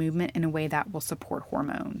understanding movement in a way that will support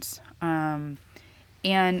hormones.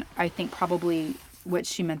 And I think probably what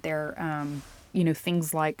she meant there,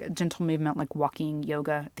 things like gentle movement, like walking,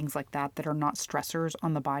 yoga, things like that, that are not stressors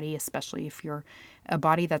on the body, especially if you're a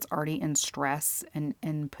body that's already in stress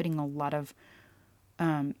and putting a lot of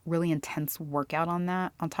really intense workout on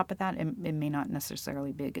that. On top of that, it may not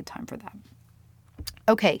necessarily be a good time for that.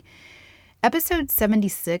 Okay. Episode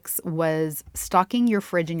 76 was stocking your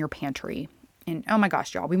fridge and your pantry. And oh my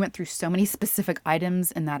gosh, y'all, we went through so many specific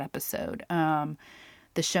items in that episode.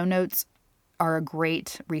 The show notes are a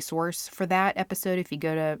great resource for that episode. If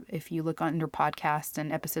you look under podcast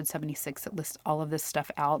and episode 76, it lists all of this stuff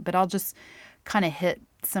out. But I'll just kind of hit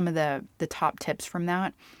some of the top tips from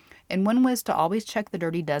that. And one was to always check the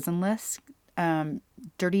Dirty Dozen list from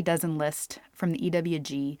the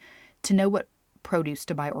EWG to know what produce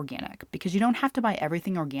to buy organic, because you don't have to buy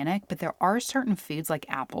everything organic, but there are certain foods like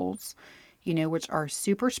apples, which are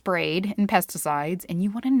super sprayed in pesticides, and you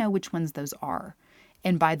want to know which ones those are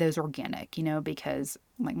and buy those organic, because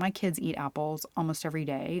like my kids eat apples almost every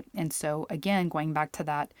day. And so again, going back to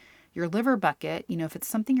that, your liver bucket, if it's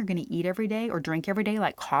something you're going to eat every day or drink every day,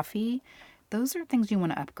 like coffee, those are things you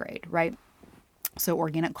want to upgrade, right? So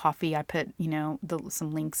organic coffee, I put,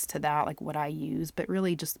 some links to that, like what I use, but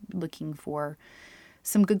really just looking for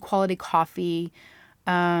some good quality coffee.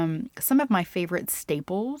 Some of my favorite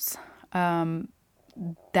staples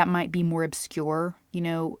that might be more obscure, you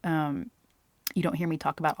don't hear me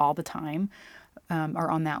talk about all the time,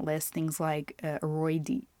 are on that list. Things like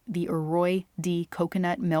the Arroy D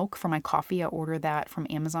coconut milk for my coffee. I order that from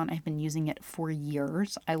Amazon. I've been using it for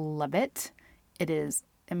years. I love it. It is,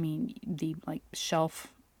 the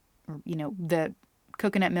shelf, or, the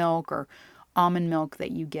coconut milk or almond milk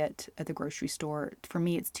that you get at the grocery store. For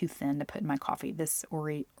me, it's too thin to put in my coffee. This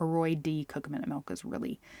Arroy D coconut milk is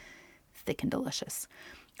really thick and delicious.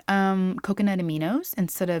 Coconut aminos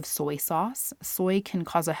instead of soy sauce. Soy can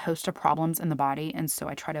cause a host of problems in the body, and so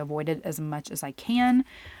I try to avoid it as much as I can.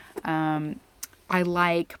 I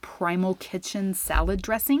like Primal Kitchen salad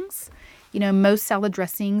dressings. Most salad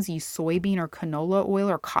dressings use soybean or canola oil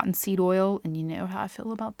or cottonseed oil, and you know how I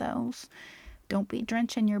feel about those. Don't be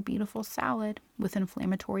drenching your beautiful salad with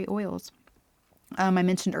inflammatory oils. I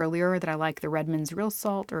mentioned earlier that I like the Redmond's Real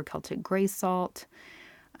Salt or Celtic Gray Salt,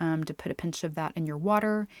 to put a pinch of that in your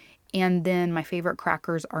water. And then my favorite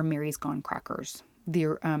crackers are Mary's Gone crackers.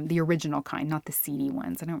 The original kind, not the seedy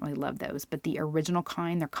ones. I don't really love those, but the original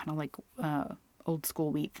kind, they're kind of like old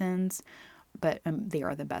school wheat thins, but they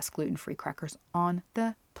are the best gluten-free crackers on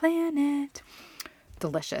the planet.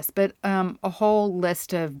 Delicious. But a whole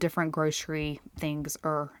list of different grocery things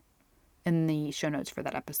are in the show notes for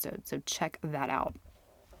that episode, so check that out.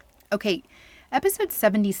 Okay, episode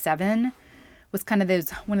 77 was kind of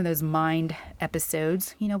one of those mind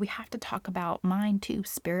episodes. We have to talk about mind too,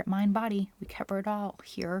 spirit, mind, body. We cover it all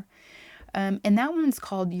here. And that one's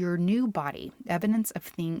called Your New Body, Evidence of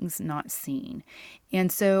Things Not Seen. And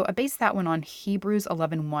so I based that one on Hebrews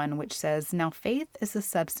 11:1, which says, "Now faith is the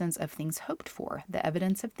substance of things hoped for, the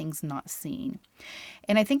evidence of things not seen."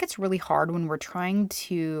 And I think it's really hard when we're trying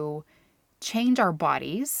to change our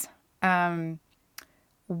bodies.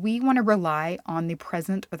 We want to rely on the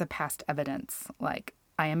present or the past evidence. Like,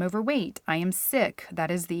 I am overweight, I am sick. That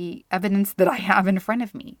is the evidence that I have in front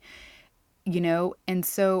of me. And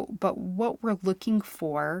so, but what we're looking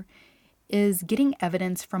for is getting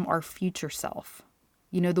evidence from our future self,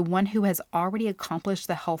 the one who has already accomplished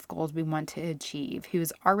the health goals we want to achieve, who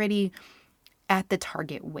is already at the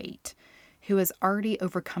target weight, who has already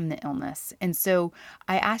overcome the illness. And so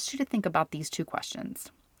I asked you to think about these two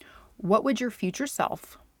questions. What would your future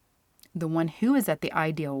self, the one who is at the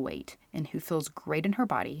ideal weight and who feels great in her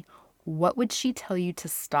body, what would she tell you to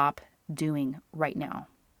stop doing right now?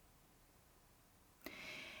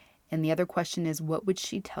 And the other question is, what would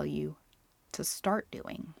she tell you to start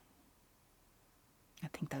doing? I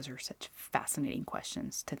think those are such fascinating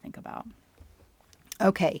questions to think about.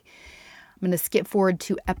 Okay, I'm going to skip forward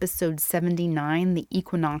to episode 79, the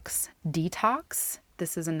Equinox Detox.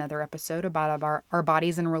 This is another episode about our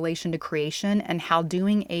bodies in relation to creation and how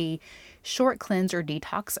doing a short cleanse or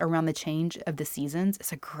detox around the change of the seasons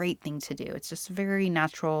is a great thing to do. It's just a very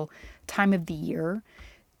natural time of the year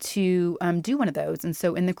to do one of those. And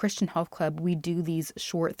so in the Christian Health Club, we do these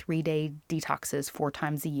short 3-day detoxes 4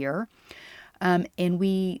 times a year. And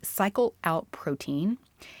we cycle out protein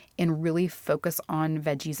and really focus on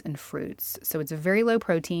veggies and fruits. So it's a very low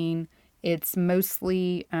protein. It's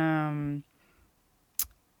mostly, yeah,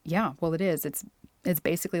 well, it is. It's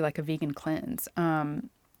basically like a vegan cleanse. And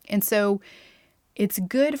so it's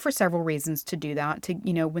good for several reasons to do that. To,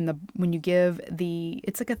 when you give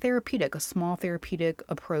it's like a small therapeutic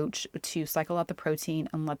approach to cycle out the protein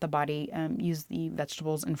and let the body use the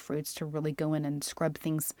vegetables and fruits to really go in and scrub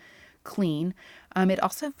things clean. It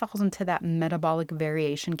also falls into that metabolic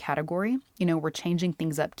variation category. Where changing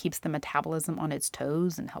things up keeps the metabolism on its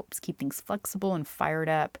toes and helps keep things flexible and fired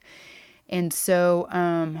up. And so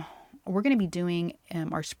we're going to be doing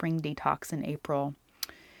our spring detox in April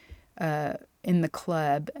in the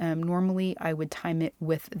club. Normally, I would time it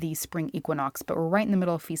with the spring equinox, but we're right in the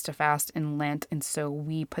middle of Feast of Fast and Lent, and so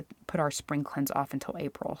we put our spring cleanse off until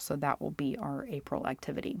April. So that will be our April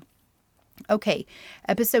activity. Okay,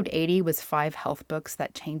 episode 80 was 5 health books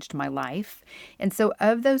that changed my life. And so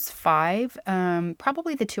of those 5,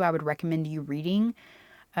 probably the 2 I would recommend you reading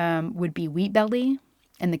would be Wheat Belly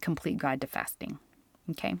and The Complete Guide to Fasting.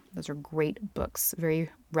 Okay, those are great books, very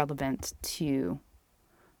relevant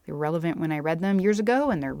they were relevant when I read them years ago,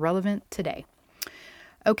 and they're relevant today.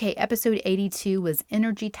 Okay, episode 82 was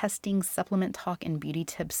energy testing, supplement talk, and beauty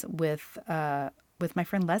tips with my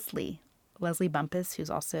friend Leslie Bumpus, who's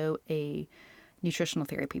also a nutritional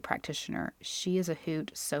therapy practitioner. She is a hoot,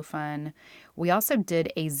 so fun. We also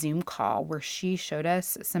did a Zoom call where she showed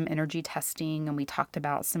us some energy testing and we talked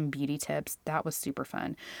about some beauty tips. That was super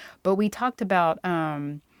fun. But we talked about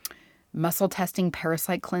muscle testing,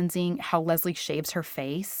 parasite cleansing, how Leslie shaves her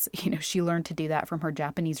face. She learned to do that from her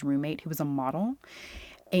Japanese roommate who was a model.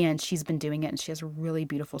 And she's been doing it and she has really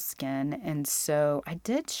beautiful skin. And so I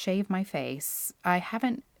did shave my face. I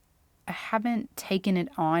haven't taken it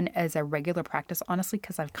on as a regular practice, honestly,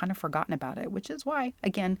 because I've kind of forgotten about it, which is why,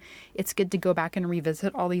 again, it's good to go back and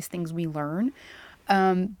revisit all these things we learn.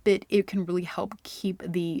 But it can really help keep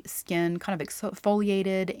the skin kind of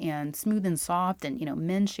exfoliated and smooth and soft. And,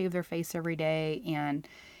 men shave their face every day. And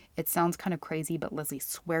it sounds kind of crazy, but Leslie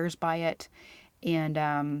swears by it.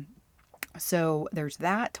 And so there's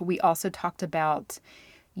that. We also talked about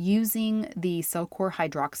using the Cellcore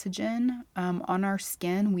Hydroxygen on our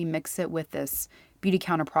skin. We mix it with this beauty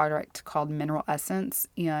counter product called Mineral Essence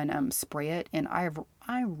and spray it. And I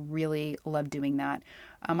really love doing that.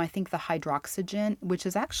 I think the Hydroxygen, which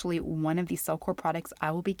is actually one of the Cellcore products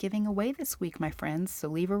I will be giving away this week, my friends. So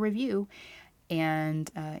leave a review and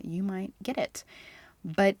you might get it.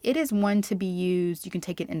 But it is one to be used. You can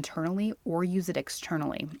take it internally or use it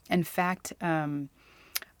externally. In fact,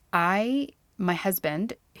 my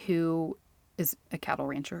husband, who is a cattle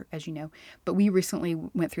rancher, as you know, but we recently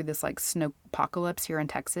went through this like snow apocalypse here in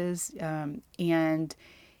Texas, and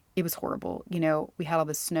it was horrible. We had all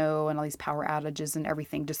this snow and all these power outages and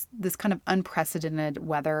everything, just this kind of unprecedented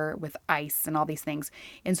weather with ice and all these things.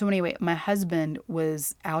 And so anyway, my husband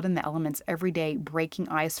was out in the elements every day breaking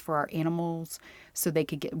ice for our animals so they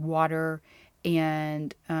could get water.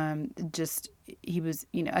 And he was,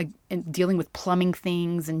 dealing with plumbing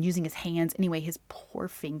things and using his hands. Anyway, his poor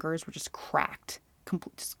fingers were just cracked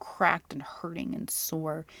and hurting and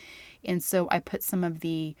sore. And so I put some of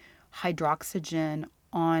the Hydroxygen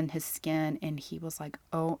on his skin and he was like,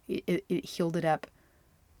 oh, it healed it up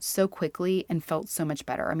so quickly and felt so much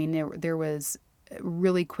better. I mean, there was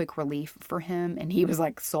really quick relief for him and he was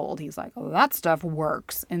like sold. He's like, oh, that stuff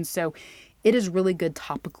works. And so it is really good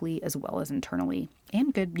topically as well as internally,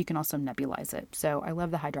 and good. You can also nebulize it. So I love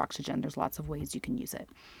the Hydroxygen. There's lots of ways you can use it.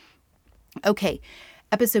 Okay,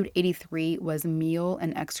 episode 83 was meal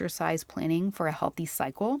and exercise planning for a healthy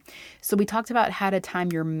cycle. So we talked about how to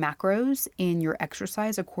time your macros in your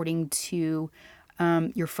exercise according to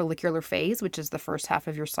your follicular phase, which is the first half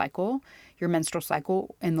of your cycle, your menstrual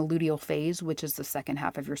cycle, and the luteal phase, which is the second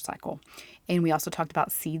half of your cycle. And we also talked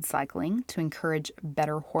about seed cycling to encourage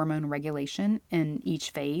better hormone regulation in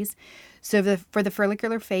each phase. So for the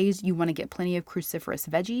follicular phase, you want to get plenty of cruciferous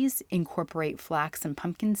veggies, incorporate flax and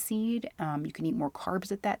pumpkin seed. You can eat more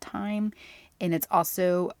carbs at that time. And it's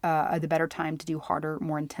also the better time to do harder,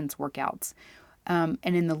 more intense workouts. And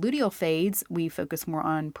in the luteal phase, we focus more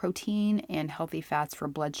on protein and healthy fats for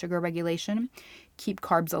blood sugar regulation. Keep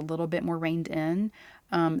carbs a little bit more reined in.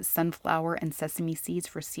 Sunflower and sesame seeds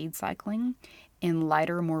for seed cycling. And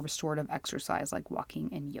lighter, more restorative exercise like walking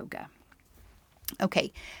and yoga.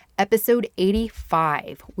 Okay, episode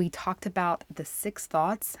 85, we talked about the 6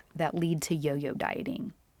 thoughts that lead to yo-yo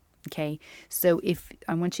dieting. Okay, so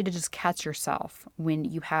I want you to just catch yourself when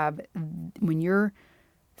your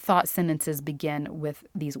thought sentences begin with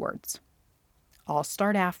these words. I'll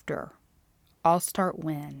start after. I'll start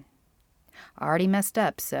when. I already messed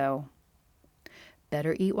up, so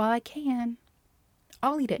better eat while I can.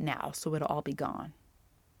 I'll eat it now, so it'll all be gone.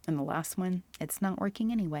 And the last one, it's not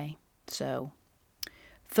working anyway. So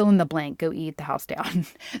fill in the blank, go eat the house down.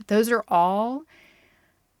 Those are all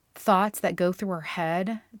thoughts that go through our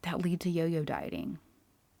head that lead to yo-yo dieting,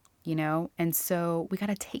 And so we got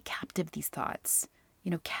to take captive these thoughts,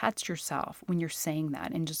 catch yourself when you're saying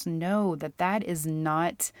that and just know that that is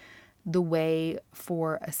not the way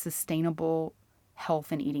for a sustainable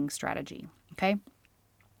health and eating strategy. Okay.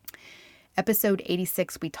 Episode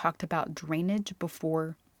 86, we talked about drainage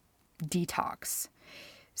before detox.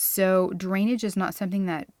 So drainage is not something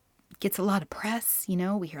that gets a lot of press.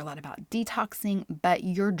 We hear a lot about detoxing, but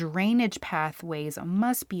your drainage pathways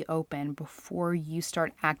must be open before you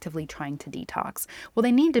start actively trying to detox. Well,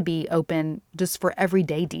 they need to be open just for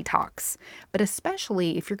everyday detox, but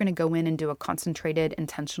especially if you're going to go in and do a concentrated,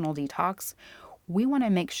 intentional detox, we want to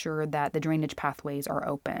make sure that the drainage pathways are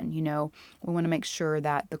open. We want to make sure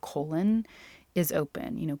that the colon is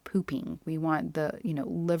open, pooping. We want the,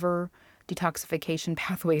 liver detoxification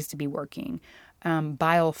pathways to be working,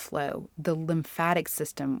 bile flow, the lymphatic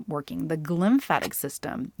system working, the glymphatic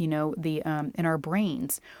system, in our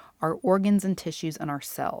brains, our organs and tissues and our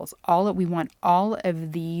cells. We want all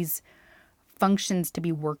of these functions to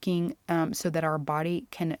be working so that our body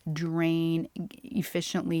can drain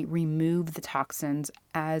efficiently, remove the toxins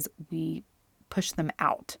as we push them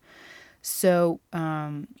out. So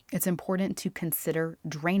it's important to consider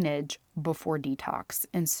drainage before detox.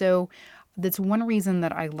 And so that's one reason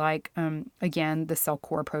that I like, again, the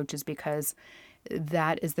CellCore approach is because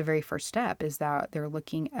that is the very first step, is that they're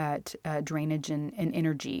looking at drainage and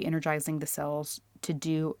energy, energizing the cells to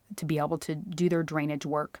be able to do their drainage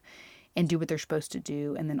work and do what they're supposed to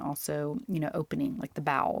do. And then also, opening like the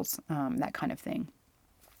bowels, that kind of thing.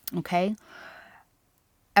 Okay.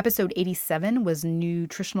 Episode 87 was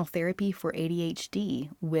nutritional therapy for ADHD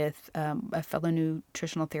with a fellow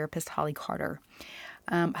nutritional therapist, Holly Carter.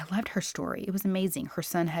 I loved her story. It was amazing. Her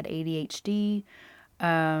son had ADHD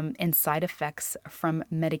and side effects from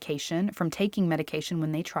taking medication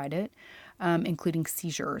when they tried it, including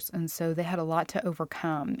seizures. And so they had a lot to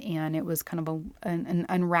overcome. And it was kind of an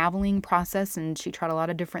unraveling process. And she tried a lot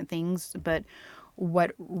of different things. But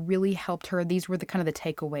what really helped her, these were the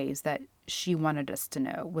takeaways that she wanted us to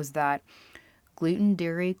know, was that gluten,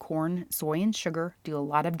 dairy, corn, soy, and sugar do a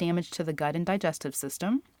lot of damage to the gut and digestive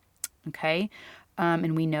system. Okay.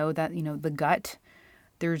 And we know that, the gut,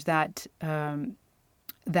 there's that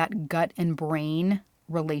gut and brain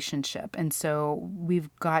relationship. And so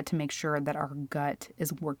we've got to make sure that our gut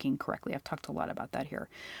is working correctly. I've talked a lot about that here.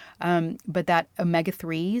 But that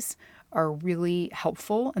omega-3s are really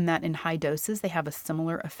helpful, and that in high doses, they have a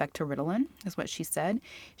similar effect to Ritalin, is what she said.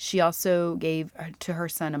 She also gave to her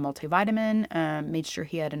son a multivitamin, made sure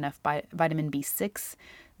he had enough vitamin B6,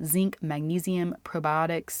 zinc, magnesium,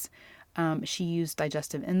 probiotics. She used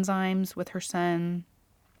digestive enzymes with her son.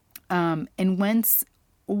 And once,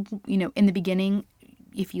 in the beginning,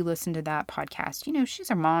 if you listen to that podcast, she's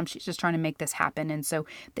her mom. She's just trying to make this happen. And so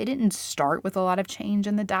they didn't start with a lot of change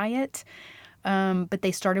in the diet, but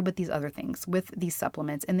they started with these other things, with these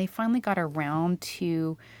supplements. And they finally got around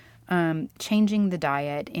to changing the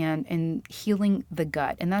diet and healing the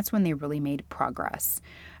gut. And that's when they really made progress.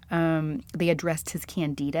 They addressed his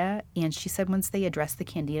candida. And she said once they addressed the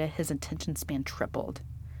candida, his attention span tripled.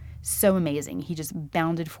 So amazing. He just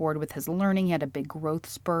bounded forward with his learning. He had a big growth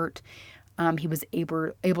spurt. He was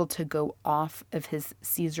able to go off of his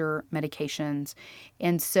seizure medications.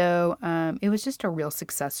 And so it was just a real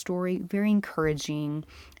success story, very encouraging.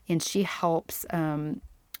 And she helps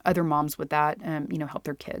other moms with that, help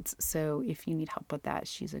their kids. So if you need help with that,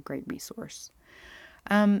 she's a great resource.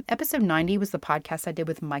 Episode 90 was the podcast I did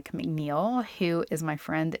with Mike McNeil, who is my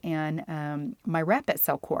friend and my rep at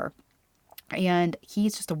CellCore. And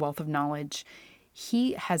he's just a wealth of knowledge.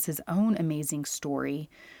 He has his own amazing story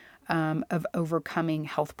of overcoming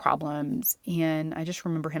health problems. And I just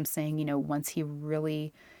remember him saying, once he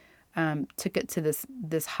really took it to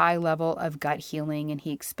this high level of gut healing, and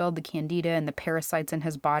he expelled the candida and the parasites in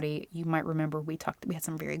his body. You might remember we had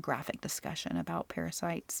some very graphic discussion about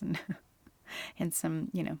parasites and and some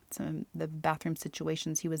of the bathroom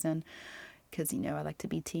situations he was in, because I like to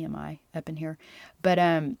be TMI up in here. But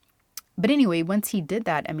anyway, once he did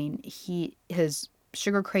that, his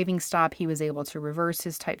sugar craving stopped. He was able to reverse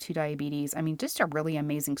his type 2 diabetes. Just a really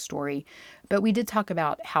amazing story. But we did talk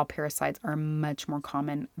about how parasites are much more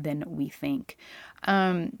common than we think.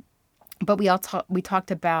 But we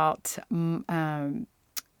talked about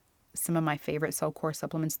some of my favorite cell core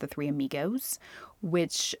supplements, the Three Amigos,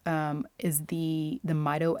 which is the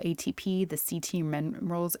Mito ATP, the CT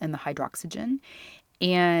minerals, and the hydroxygen.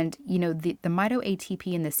 And, the Mito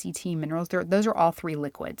ATP and the CT minerals, those are all three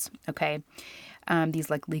liquids, okay? These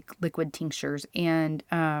like liquid tinctures. And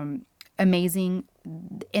amazing.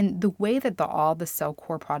 And the way that all the cell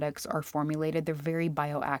core products are formulated, they're very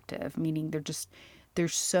bioactive, meaning they're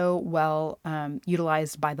so well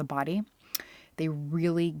utilized by the body. They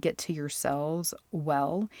really get to your cells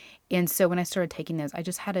well. And so when I started taking those, I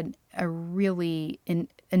just had a really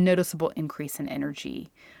a noticeable increase in energy,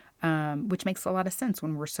 which makes a lot of sense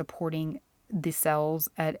when we're supporting the cells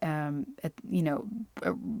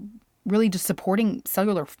really just supporting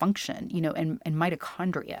cellular function, and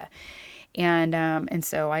mitochondria. And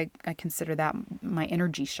so I consider that my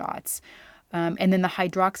energy shots. And then the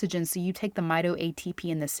hydroxygen. So you take the Mito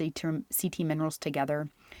ATP and the CT minerals together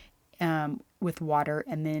with water,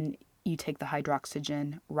 and then you take the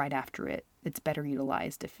hydroxygen right after it. It's better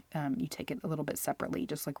utilized if you take it a little bit separately,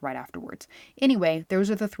 just like right afterwards. Anyway, those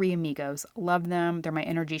are the Three Amigos. Love them. They're my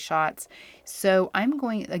energy shots. So I'm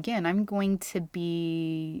going to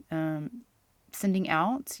be sending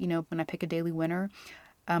out, when I pick a daily winner,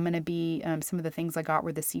 I'm going to be some of the things I got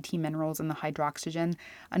were the CT minerals and the hydroxygen.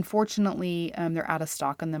 Unfortunately, they're out of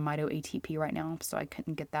stock on the Mito ATP right now, so I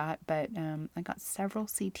couldn't get that. But I got several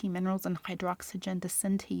CT minerals and hydroxygen to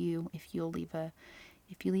send to you if you leave a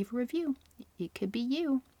review. It could be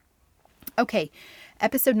you. Okay,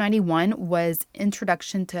 episode 91 was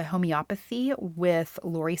Introduction to Homeopathy with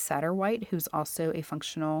Lori Satterwhite, who's also a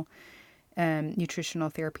functional nutritional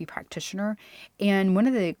therapy practitioner. And one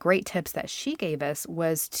of the great tips that she gave us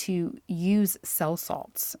was to use cell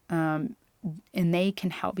salts. And they can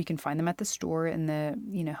help. You can find them at the store in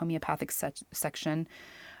the homeopathic section.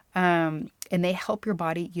 And they help your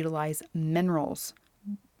body utilize minerals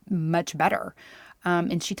much better.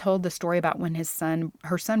 And she told the story about when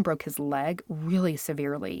her son broke his leg really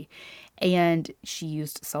severely, and she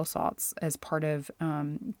used cell salts as part of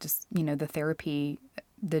the therapy,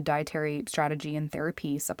 the dietary strategy and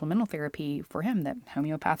therapy, supplemental therapy for him, that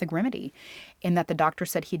homeopathic remedy, and that the doctor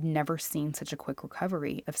said he'd never seen such a quick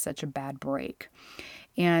recovery of such a bad break.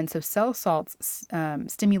 And so cell salts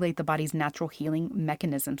stimulate the body's natural healing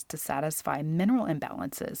mechanisms to satisfy mineral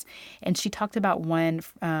imbalances. And she talked about one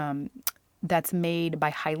that's made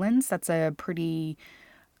by Highlands. That's a pretty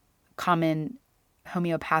common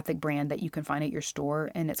homeopathic brand that you can find at your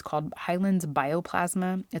store, and it's called Highlands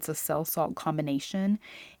Bioplasma. It's a cell salt combination,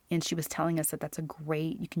 and she was telling us that that's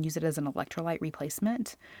you can use it as an electrolyte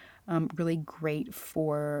replacement. Really great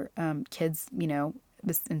for kids,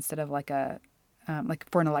 instead of like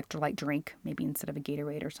for an electrolyte drink, maybe instead of a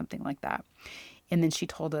Gatorade or something like that. And then she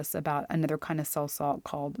told us about another kind of cell salt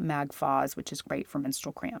called Magphos, which is great for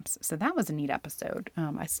menstrual cramps. So that was a neat episode.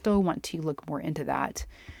 I still want to look more into that.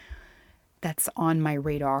 That's on my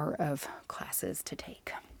radar of classes to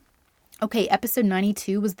take. Okay, episode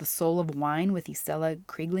 92 was The Soul of Wine with Isela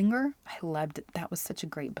Krieglinger. I loved it. That was such a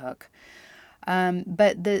great book.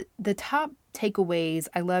 But the top takeaways,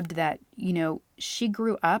 I loved that, she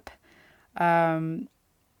grew up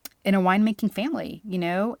in a winemaking family,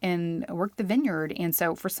 and worked the vineyard. And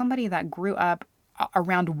so for somebody that grew up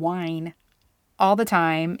around wine all the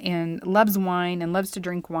time and loves wine and loves to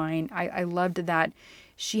drink wine, I loved that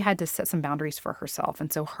she had to set some boundaries for herself.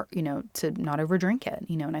 And so her, to not overdrink it,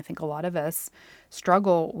 and I think a lot of us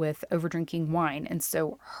struggle with overdrinking wine. And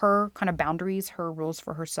so her kind of boundaries, her rules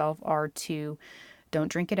for herself are to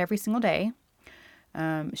don't drink it every single day.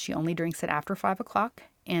 She only drinks it after 5:00,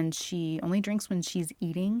 and she only drinks when she's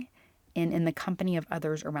eating and in the company of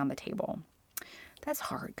others around the table. That's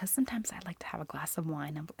hard because sometimes I like to have a glass of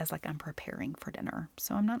wine as like I'm preparing for dinner.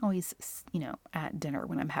 So I'm not always, at dinner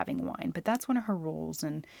when I'm having wine, but that's one of her rules,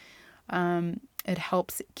 and it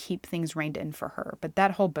helps keep things reined in for her. But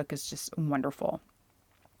that whole book is just wonderful.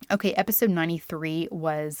 Okay, episode 93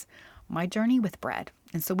 was my journey with bread.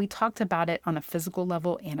 And so we talked about it on a physical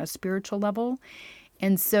level and a spiritual level.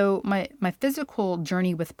 And so my physical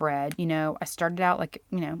journey with bread, I started out like,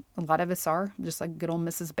 a lot of us are, just like good old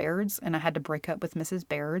Mrs. Baird's, and I had to break up with Mrs.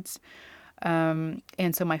 Baird's.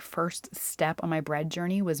 And so my first step on my bread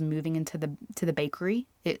journey was moving into the bakery,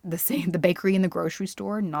 the bakery in the grocery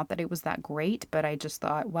store. Not that it was that great, but I just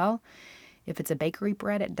thought, well, if it's a bakery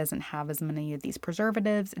bread, it doesn't have as many of these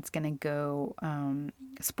preservatives. It's going to go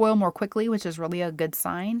spoil more quickly, which is really a good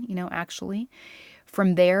sign, actually.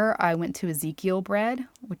 From there, I went to Ezekiel bread,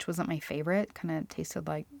 which wasn't my favorite. Kind of tasted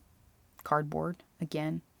like cardboard.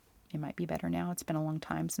 Again, it might be better now. It's been a long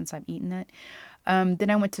time since I've eaten it. Then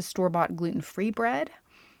I went to store-bought gluten-free bread.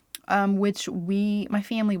 which my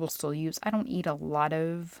family will still use. I don't eat a lot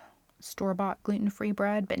of store-bought gluten-free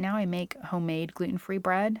bread, but now I make homemade gluten-free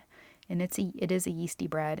bread, and it is a yeasty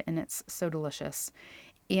bread, and it's so delicious.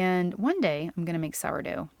 And one day I'm going to make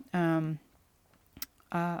sourdough. One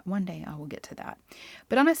day I will get to that.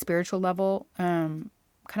 But on a spiritual level, kind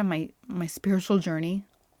of my spiritual journey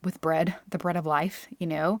with bread, the bread of life,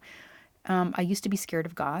 I used to be scared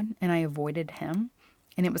of God and I avoided him.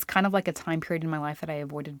 And it was kind of like a time period in my life that I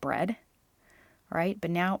avoided bread, right?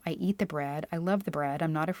 But now I eat the bread. I love the bread.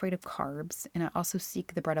 I'm not afraid of carbs. And I also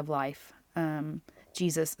seek the bread of life,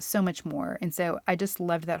 Jesus, so much more. And so I just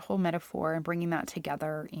loved that whole metaphor and bringing that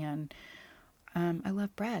together. And I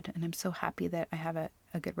love bread. And I'm so happy that I have a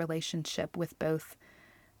good relationship with both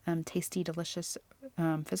tasty, delicious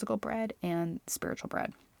physical bread and spiritual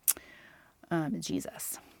bread.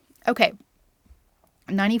 Jesus. Okay.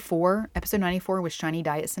 Episode 94 was Shiny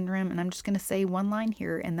Diet Syndrome. And I'm just going to say one line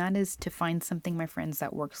here, and that is to find something, my friends,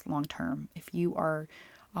 that works long term. If you are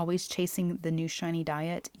always chasing the new shiny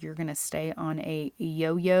diet, you're going to stay on a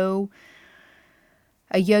yo-yo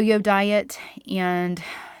diet and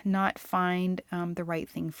not find the right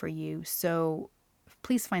thing for you. So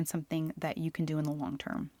please find something that you can do in the long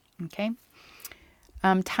term. Okay.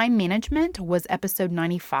 Time management was episode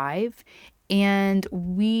 95. And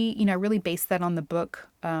we, really based that on the book.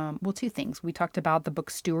 Two things. We talked about the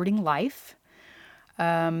book Stewarding Life,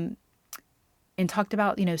 and talked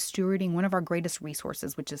about, stewarding one of our greatest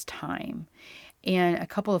resources, which is time. And a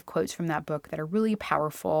couple of quotes from that book that are really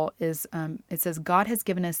powerful is, it says, God has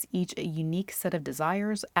given us each a unique set of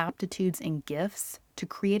desires, aptitudes, and gifts to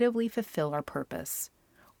creatively fulfill our purpose.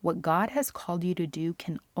 What God has called you to do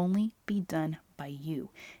can only be done by you,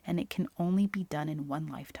 and it can only be done in one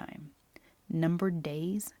lifetime. Numbered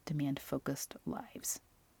days demand focused lives.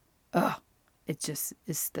 That's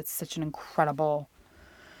such an incredible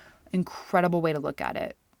way to look at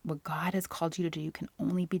it. What God has called you to do can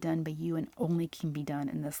only be done by you and only can be done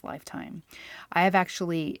in this lifetime. I have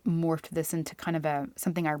actually morphed this into kind of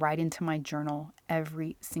something I write into my journal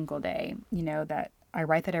every single day. That I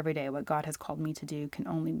write that every day. What God has called me to do can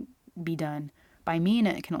only be done by me, and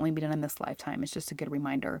it can only be done in this lifetime. It's just a good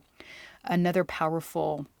reminder. Another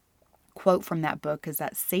powerful quote from that book is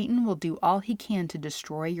that Satan will do all he can to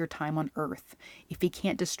destroy your time on earth. If he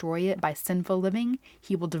can't destroy it by sinful living,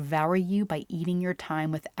 he will devour you by eating your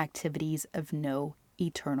time with activities of no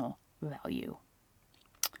eternal value.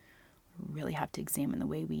 We really have to examine the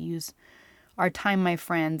way we use our time, my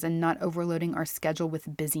friends, and not overloading our schedule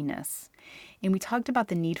with busyness. And we talked about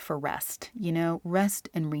the need for rest, rest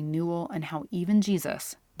and renewal, and how even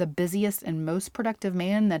Jesus, the busiest and most productive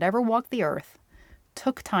man that ever walked the earth,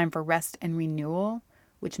 took time for rest and renewal,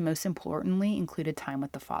 which most importantly included time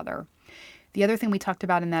with the Father. The other thing we talked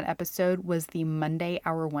about in that episode was the Monday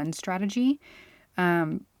Hour One strategy,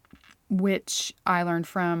 which I learned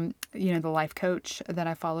from, the life coach that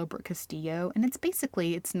I follow, Brooke Castillo. And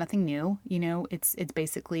it's nothing new. It's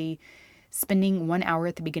basically spending 1 hour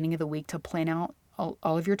at the beginning of the week to plan out all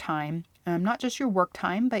of your time, not just your work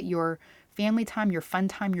time, but your family time, your fun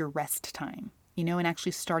time, your rest time, and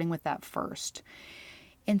actually starting with that first.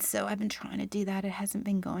 And so I've been trying to do that. It hasn't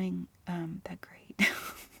been going that great.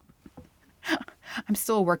 I'm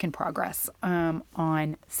still a work in progress on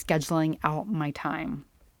scheduling out my time.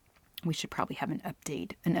 We should probably have an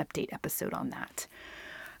update episode on that.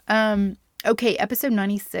 Okay, episode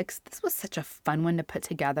 96. This was such a fun one to put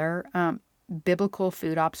together. Biblical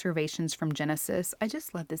food observations from Genesis. I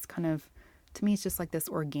just love this kind of, to me, it's just like this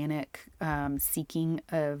organic seeking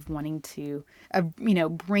of wanting to,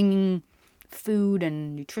 bringing food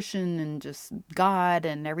and nutrition and just God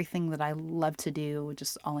and everything that I love to do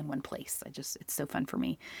just all in one place. It's so fun for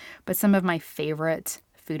me. But some of my favorite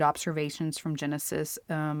food observations from Genesis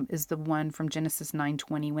is the one from Genesis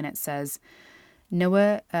 9:20 when it says,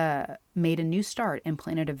 Noah made a new start and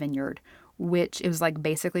planted a vineyard, which it was like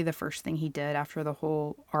basically the first thing he did after the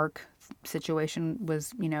whole ark situation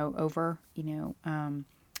was, over,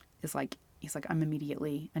 is like, he's like, I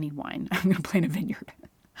need wine. I'm going to plant a vineyard.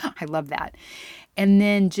 I love that. And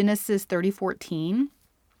then Genesis 30:14,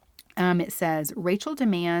 it says, Rachel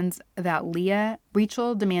demanded that Leah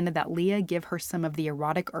give her some of the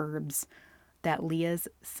erotic herbs that Leah's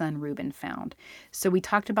son Reuben found. So we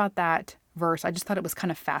talked about that verse. I just thought it was kind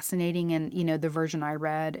of fascinating. And, the version I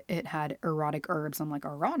read, it had erotic herbs. I'm like,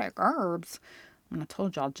 erotic herbs? And I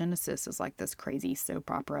told y'all Genesis is like this crazy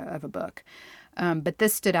soap opera of a book. But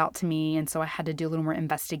this stood out to me, and so I had to do a little more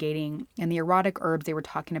investigating. And the erotic herbs they were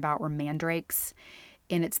talking about were mandrakes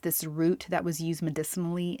And it's this root that was used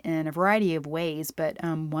medicinally in a variety of ways, but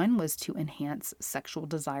one was to enhance sexual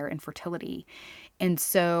desire and fertility. And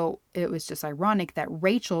so it was just ironic that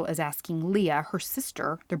Rachel is asking Leah, her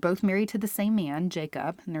sister, they're both married to the same man,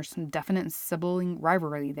 Jacob, and there's some definite sibling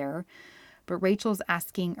rivalry there. But Rachel's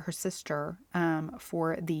asking her sister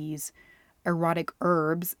for these erotic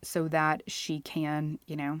herbs so that she can,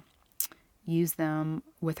 use them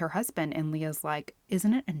with her husband. And Leah's like,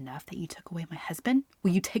 isn't it enough that you took away my husband? Will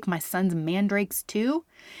you take my son's mandrakes too?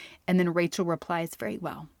 And then Rachel replies, very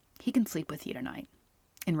well, he can sleep with you tonight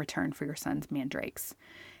in return for your son's mandrakes.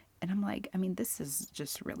 And I'm like, this is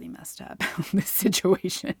just really messed up, this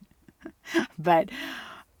situation. But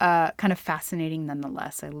kind of fascinating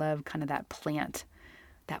nonetheless. I love kind of that plant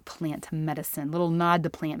medicine, little nod to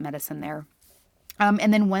plant medicine there.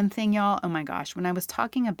 And then one thing, y'all, oh my gosh, when I was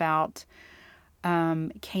talking about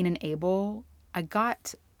Cain and Abel, I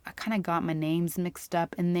kind of got my names mixed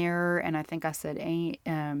up in there, and I think I said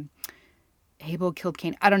Abel killed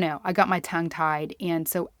Cain. I don't know. I got my tongue tied, and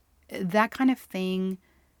so that kind of thing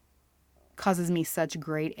causes me such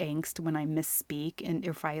great angst when I misspeak, and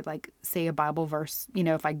if I say a Bible verse,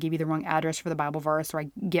 if I give you the wrong address for the Bible verse, or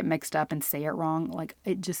I get mixed up and say it wrong,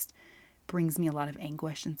 it just brings me a lot of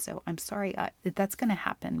anguish. And so I'm sorry that's going to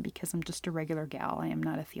happen because I'm just a regular gal. I am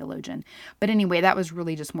not a theologian. But anyway, that was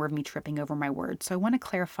really just more of me tripping over my words. So I want to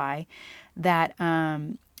clarify that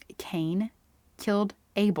Cain killed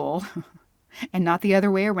Abel and not the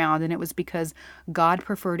other way around. And it was because God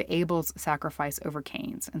preferred Abel's sacrifice over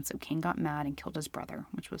Cain's. And so Cain got mad and killed his brother,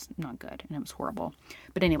 which was not good. And it was horrible.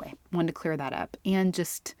 But anyway, wanted to clear that up and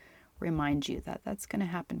just remind you that that's going to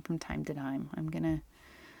happen from time to time. I'm going to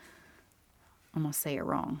say it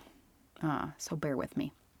wrong. So bear with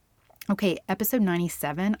me. Okay, episode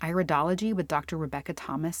 97, Iridology with Dr. Rebecca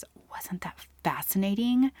Thomas. Wasn't that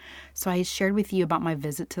fascinating? So I shared with you about my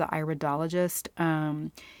visit to the iridologist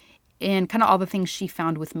and kind of all the things she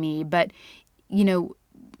found with me. But,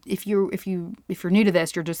 if you're new to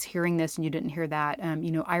this, you're just hearing this and you didn't hear that.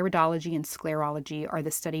 Iridology and sclerology are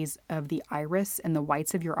the studies of the iris and the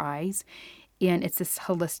whites of your eyes. And it's this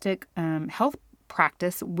holistic health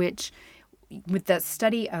practice, which with the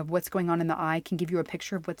study of what's going on in the eye can give you a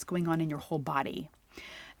picture of what's going on in your whole body.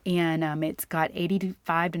 And it's got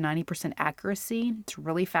 85 to 90% accuracy. It's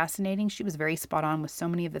really fascinating. She was very spot on with so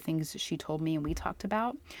many of the things she told me and we talked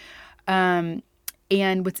about.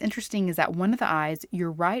 And what's interesting is that one of the eyes,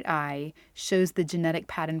 your right eye, shows the genetic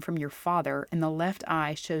pattern from your father, and the left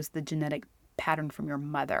eye shows the genetic pattern from your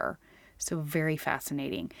mother. So very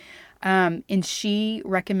fascinating. And she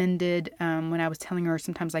recommended, when I was telling her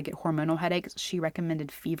sometimes I get hormonal headaches, she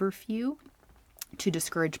recommended feverfew to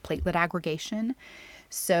discourage platelet aggregation.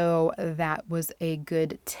 So that was a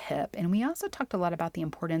good tip. And we also talked a lot about the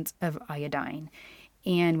importance of iodine.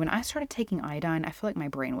 And when I started taking iodine, I feel like my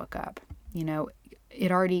brain woke up. My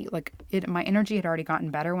energy had already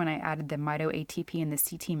gotten better when I added the Mito ATP and the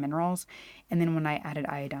CT minerals. And then when I added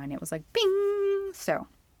iodine, it was like bing. So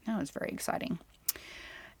that was very exciting.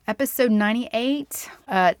 Episode 98,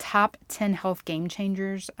 top 10 health game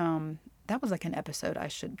changers. That was like an episode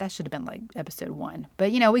that should have been like episode 1.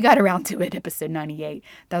 But, we got around to it, episode 98.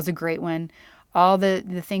 That was a great one. All the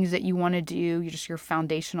things that you want to do, just your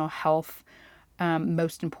foundational health,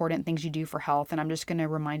 most important things you do for health. And I'm just going to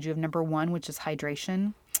remind you of number 1, which is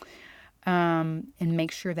hydration. And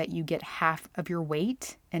make sure that you get half of your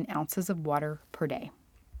weight in ounces of water per day.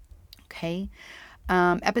 Okay.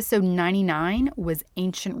 Episode 99 was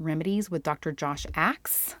Ancient Remedies with Dr. Josh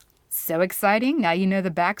Axe. So exciting. Now you know the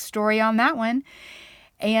backstory on that one.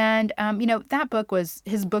 And, that book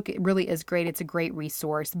his book really is great. It's a great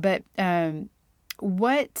resource. But I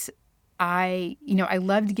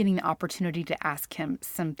loved getting the opportunity to ask him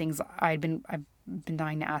some things I've been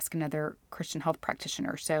dying to ask another Christian health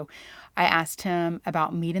practitioner. So I asked him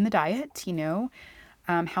about meat in the diet,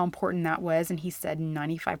 how important that was. And he said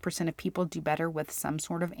 95% of people do better with some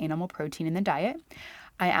sort of animal protein in the diet.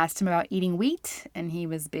 I asked him about eating wheat, and he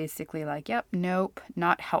was basically like, yep, nope,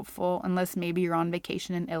 not helpful unless maybe you're on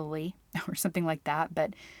vacation in Italy or something like that.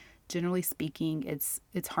 But generally speaking, it's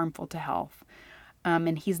harmful to health.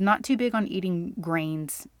 And he's not too big on eating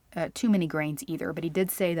grains, too many grains either. But he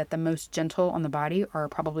did say that the most gentle on the body are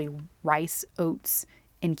probably rice, oats,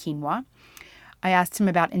 and quinoa. I asked him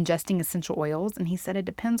about ingesting essential oils, and he said it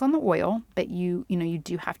depends on the oil, but you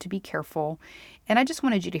do have to be careful. And I just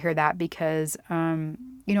wanted you to hear that because,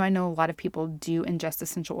 I know a lot of people do ingest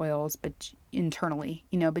essential oils, but internally,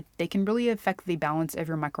 but they can really affect the balance of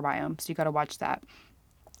your microbiome. So you got to watch that.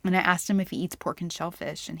 And I asked him if he eats pork and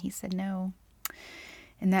shellfish, and he said no.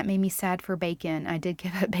 And that made me sad for bacon. I did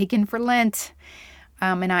give up bacon for Lent.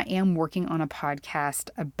 And I am working on a podcast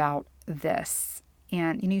about this.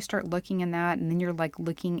 And, you start looking in that, and then you're like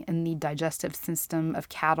looking in the digestive system of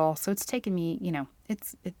cattle. So it's taken me,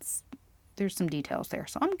 there's some details there.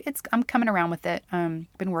 So I'm coming around with it.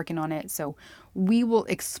 Been working on it. So we will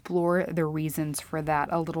explore the reasons for that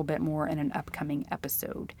a little bit more in an upcoming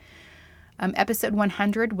episode. Episode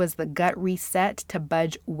 100 was the gut reset to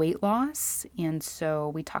budge weight loss. And so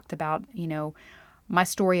we talked about, my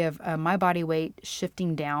story of my body weight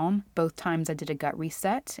shifting down both times I did a gut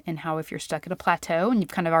reset, and how if you're stuck at a plateau and you've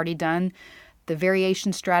kind of already done the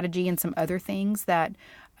variation strategy and some other things that,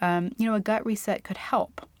 a gut reset could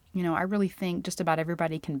help. I really think just about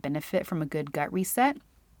everybody can benefit from a good gut reset,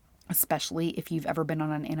 especially if you've ever been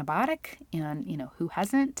on an antibiotic, and, who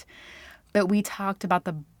hasn't. But we talked about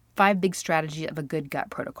the 5 big strategies of a good gut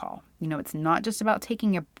protocol. It's not just about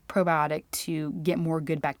taking a probiotic to get more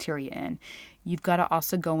good bacteria in. You've got to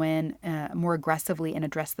also go in more aggressively and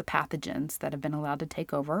address the pathogens that have been allowed to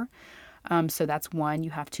take over. So that's one.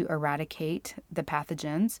 You have to eradicate the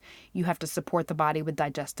pathogens. You have to support the body with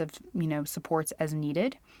digestive, supports as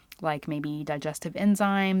needed, like maybe digestive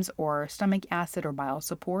enzymes or stomach acid or bile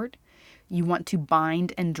support. You want to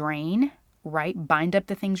bind and drain, right? Bind up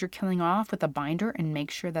the things you're killing off with a binder and make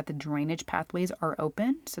sure that the drainage pathways are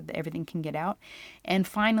open so that everything can get out. And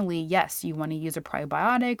finally, yes, you want to use a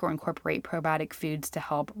probiotic or incorporate probiotic foods to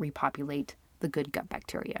help repopulate the good gut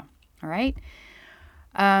bacteria. All right.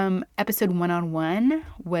 Episode 101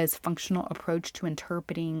 was functional approach to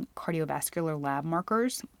interpreting cardiovascular lab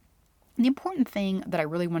markers. And the important thing that I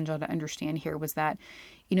really wanted y'all to understand here was that,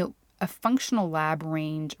 a functional lab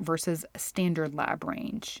range versus a standard lab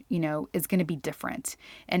range, is going to be different,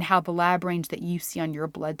 and how the lab range that you see on your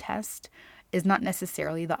blood test is not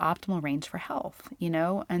necessarily the optimal range for health,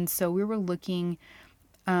 And so we were looking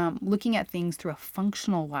at things through a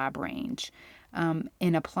functional lab range,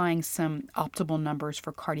 and applying some optimal numbers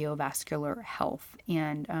for cardiovascular health,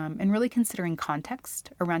 and really considering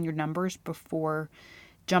context around your numbers before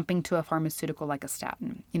jumping to a pharmaceutical like a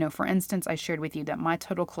statin. For instance, I shared with you that my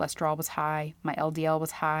total cholesterol was high, my LDL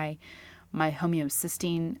was high, my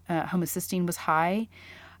homocysteine was high.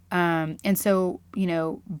 And so,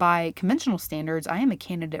 by conventional standards, I am a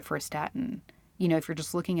candidate for a statin, if you're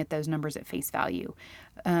just looking at those numbers at face value.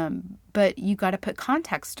 But you got to put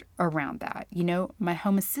context around that. My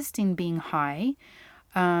homocysteine being high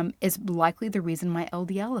is likely the reason my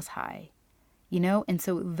LDL is high. And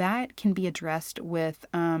so that can be addressed with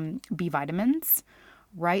B vitamins,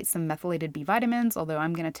 right? Some methylated B vitamins, although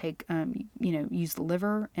I'm going to take, use the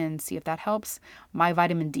liver and see if that helps. My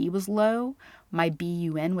vitamin D was low. My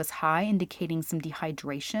BUN was high, indicating some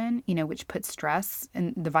dehydration, which puts stress,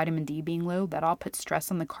 and the vitamin D being low, that all puts stress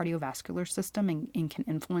on the cardiovascular system and can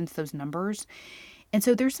influence those numbers. And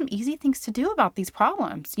so there's some easy things to do about these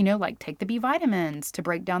problems, like take the B vitamins to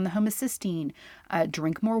break down the homocysteine,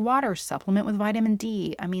 drink more water, supplement with vitamin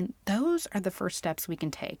D. I mean, those are the first steps we can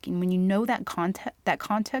take. And when you know that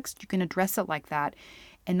context, you can address it like that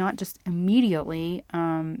and not just immediately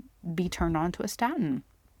be turned on to a statin.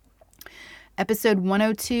 Episode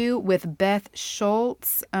 102 with Beth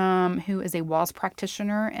Schultz, who is a Wahls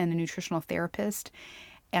practitioner and a nutritional therapist.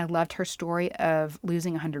 I loved her story of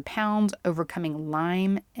losing 100 pounds, overcoming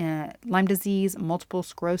Lyme disease, multiple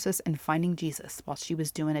sclerosis, and finding Jesus while she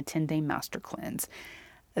was doing a 10-day master cleanse.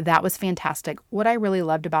 That was fantastic. What I really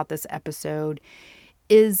loved about this episode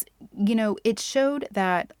is, it showed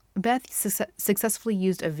that Beth successfully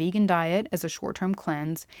used a vegan diet as a short-term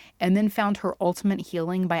cleanse and then found her ultimate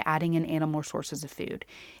healing by adding in animal sources of food.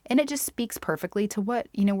 And it just speaks perfectly to what,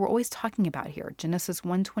 we're always talking about here. Genesis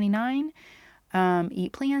 1:29.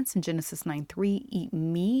 Eat plants, and Genesis 9:3, eat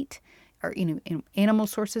meat, or animal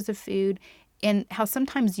sources of food, and how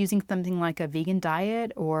sometimes using something like a vegan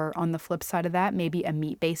diet, or on the flip side of that, maybe a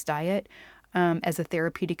meat-based diet, as a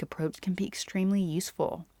therapeutic approach can be extremely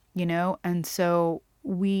useful, and so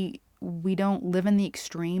we don't live in the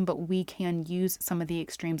extreme, but we can use some of the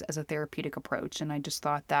extremes as a therapeutic approach. And I just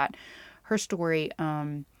thought that her story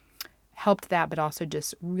helped that, but also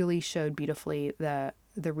just really showed beautifully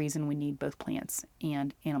the reason we need both plants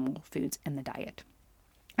and animal foods in the diet.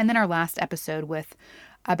 And then our last episode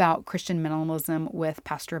about Christian minimalism with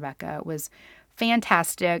Pastor Rebecca was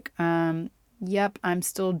fantastic. Yep, I'm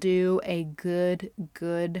still due a good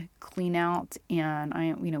clean out,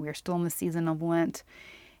 and we're still in the season of Lent,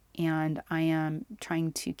 and I am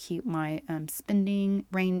trying to keep my spending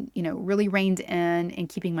really reined in, and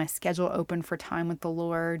keeping my schedule open for time with the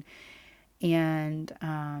Lord, and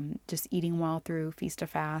just eating well through Feast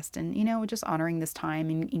of Fast, and just honoring this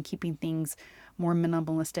time and keeping things more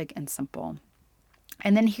minimalistic and simple.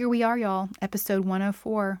 And then here we are, y'all, episode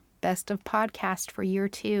 104, best of podcast for year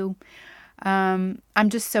 2. I'm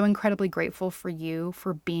just so incredibly grateful for you,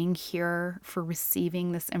 for being here, for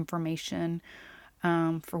receiving this information,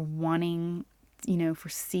 for wanting, for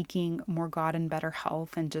seeking more God and better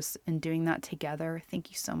health, and just in doing that together. Thank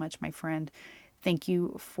you so much, my friend. Thank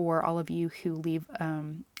you for all of you who leave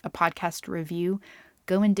a podcast review.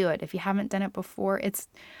 Go and do it if you haven't done it before. It's,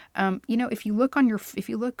 if you look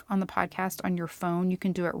on the podcast on your phone, you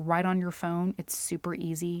can do it right on your phone. It's super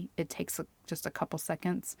easy. It takes just a couple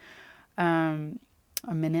seconds, a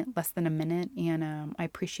minute, less than a minute, and I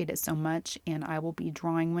appreciate it so much. And I will be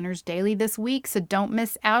drawing winners daily this week, so don't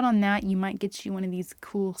miss out on that. You might get you one of these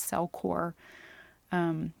cool CellCore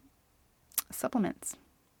supplements.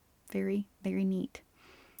 Very, very neat.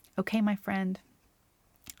 Okay, my friend.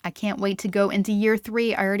 I can't wait to go into year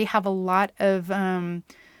 3. I already have a lot of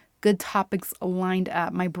good topics lined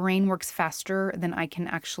up. My brain works faster than I can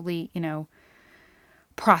actually,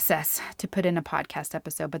 process to put in a podcast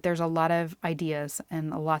episode. But there's a lot of ideas and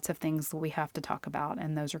lots of things that we have to talk about,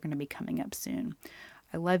 and those are going to be coming up soon.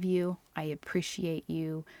 I love you. I appreciate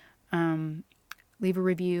you. Leave a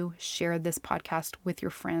review. Share this podcast with your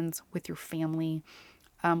friends, with your family.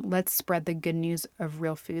 Let's spread the good news of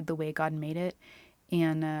real food the way God made it,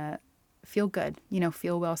 and feel good,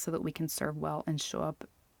 feel well so that we can serve well and show up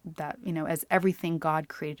that, as everything God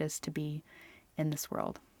created us to be in this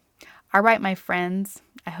world. All right, my friends,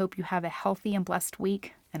 I hope you have a healthy and blessed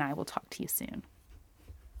week, and I will talk to you soon.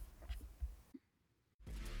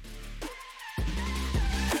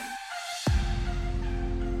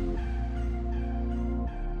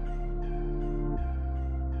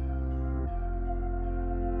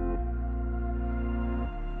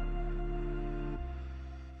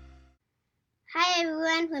 Hi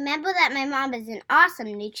everyone, remember that my mom is an awesome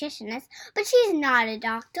nutritionist, but she's not a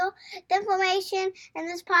doctor. The information in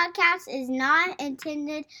this podcast is not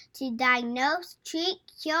intended to diagnose, treat,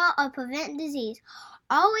 cure, or prevent disease.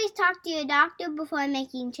 Always talk to your doctor before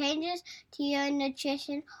making changes to your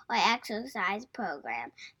nutrition or exercise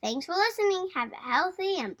program. Thanks for listening. Have a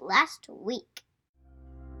healthy and blessed week.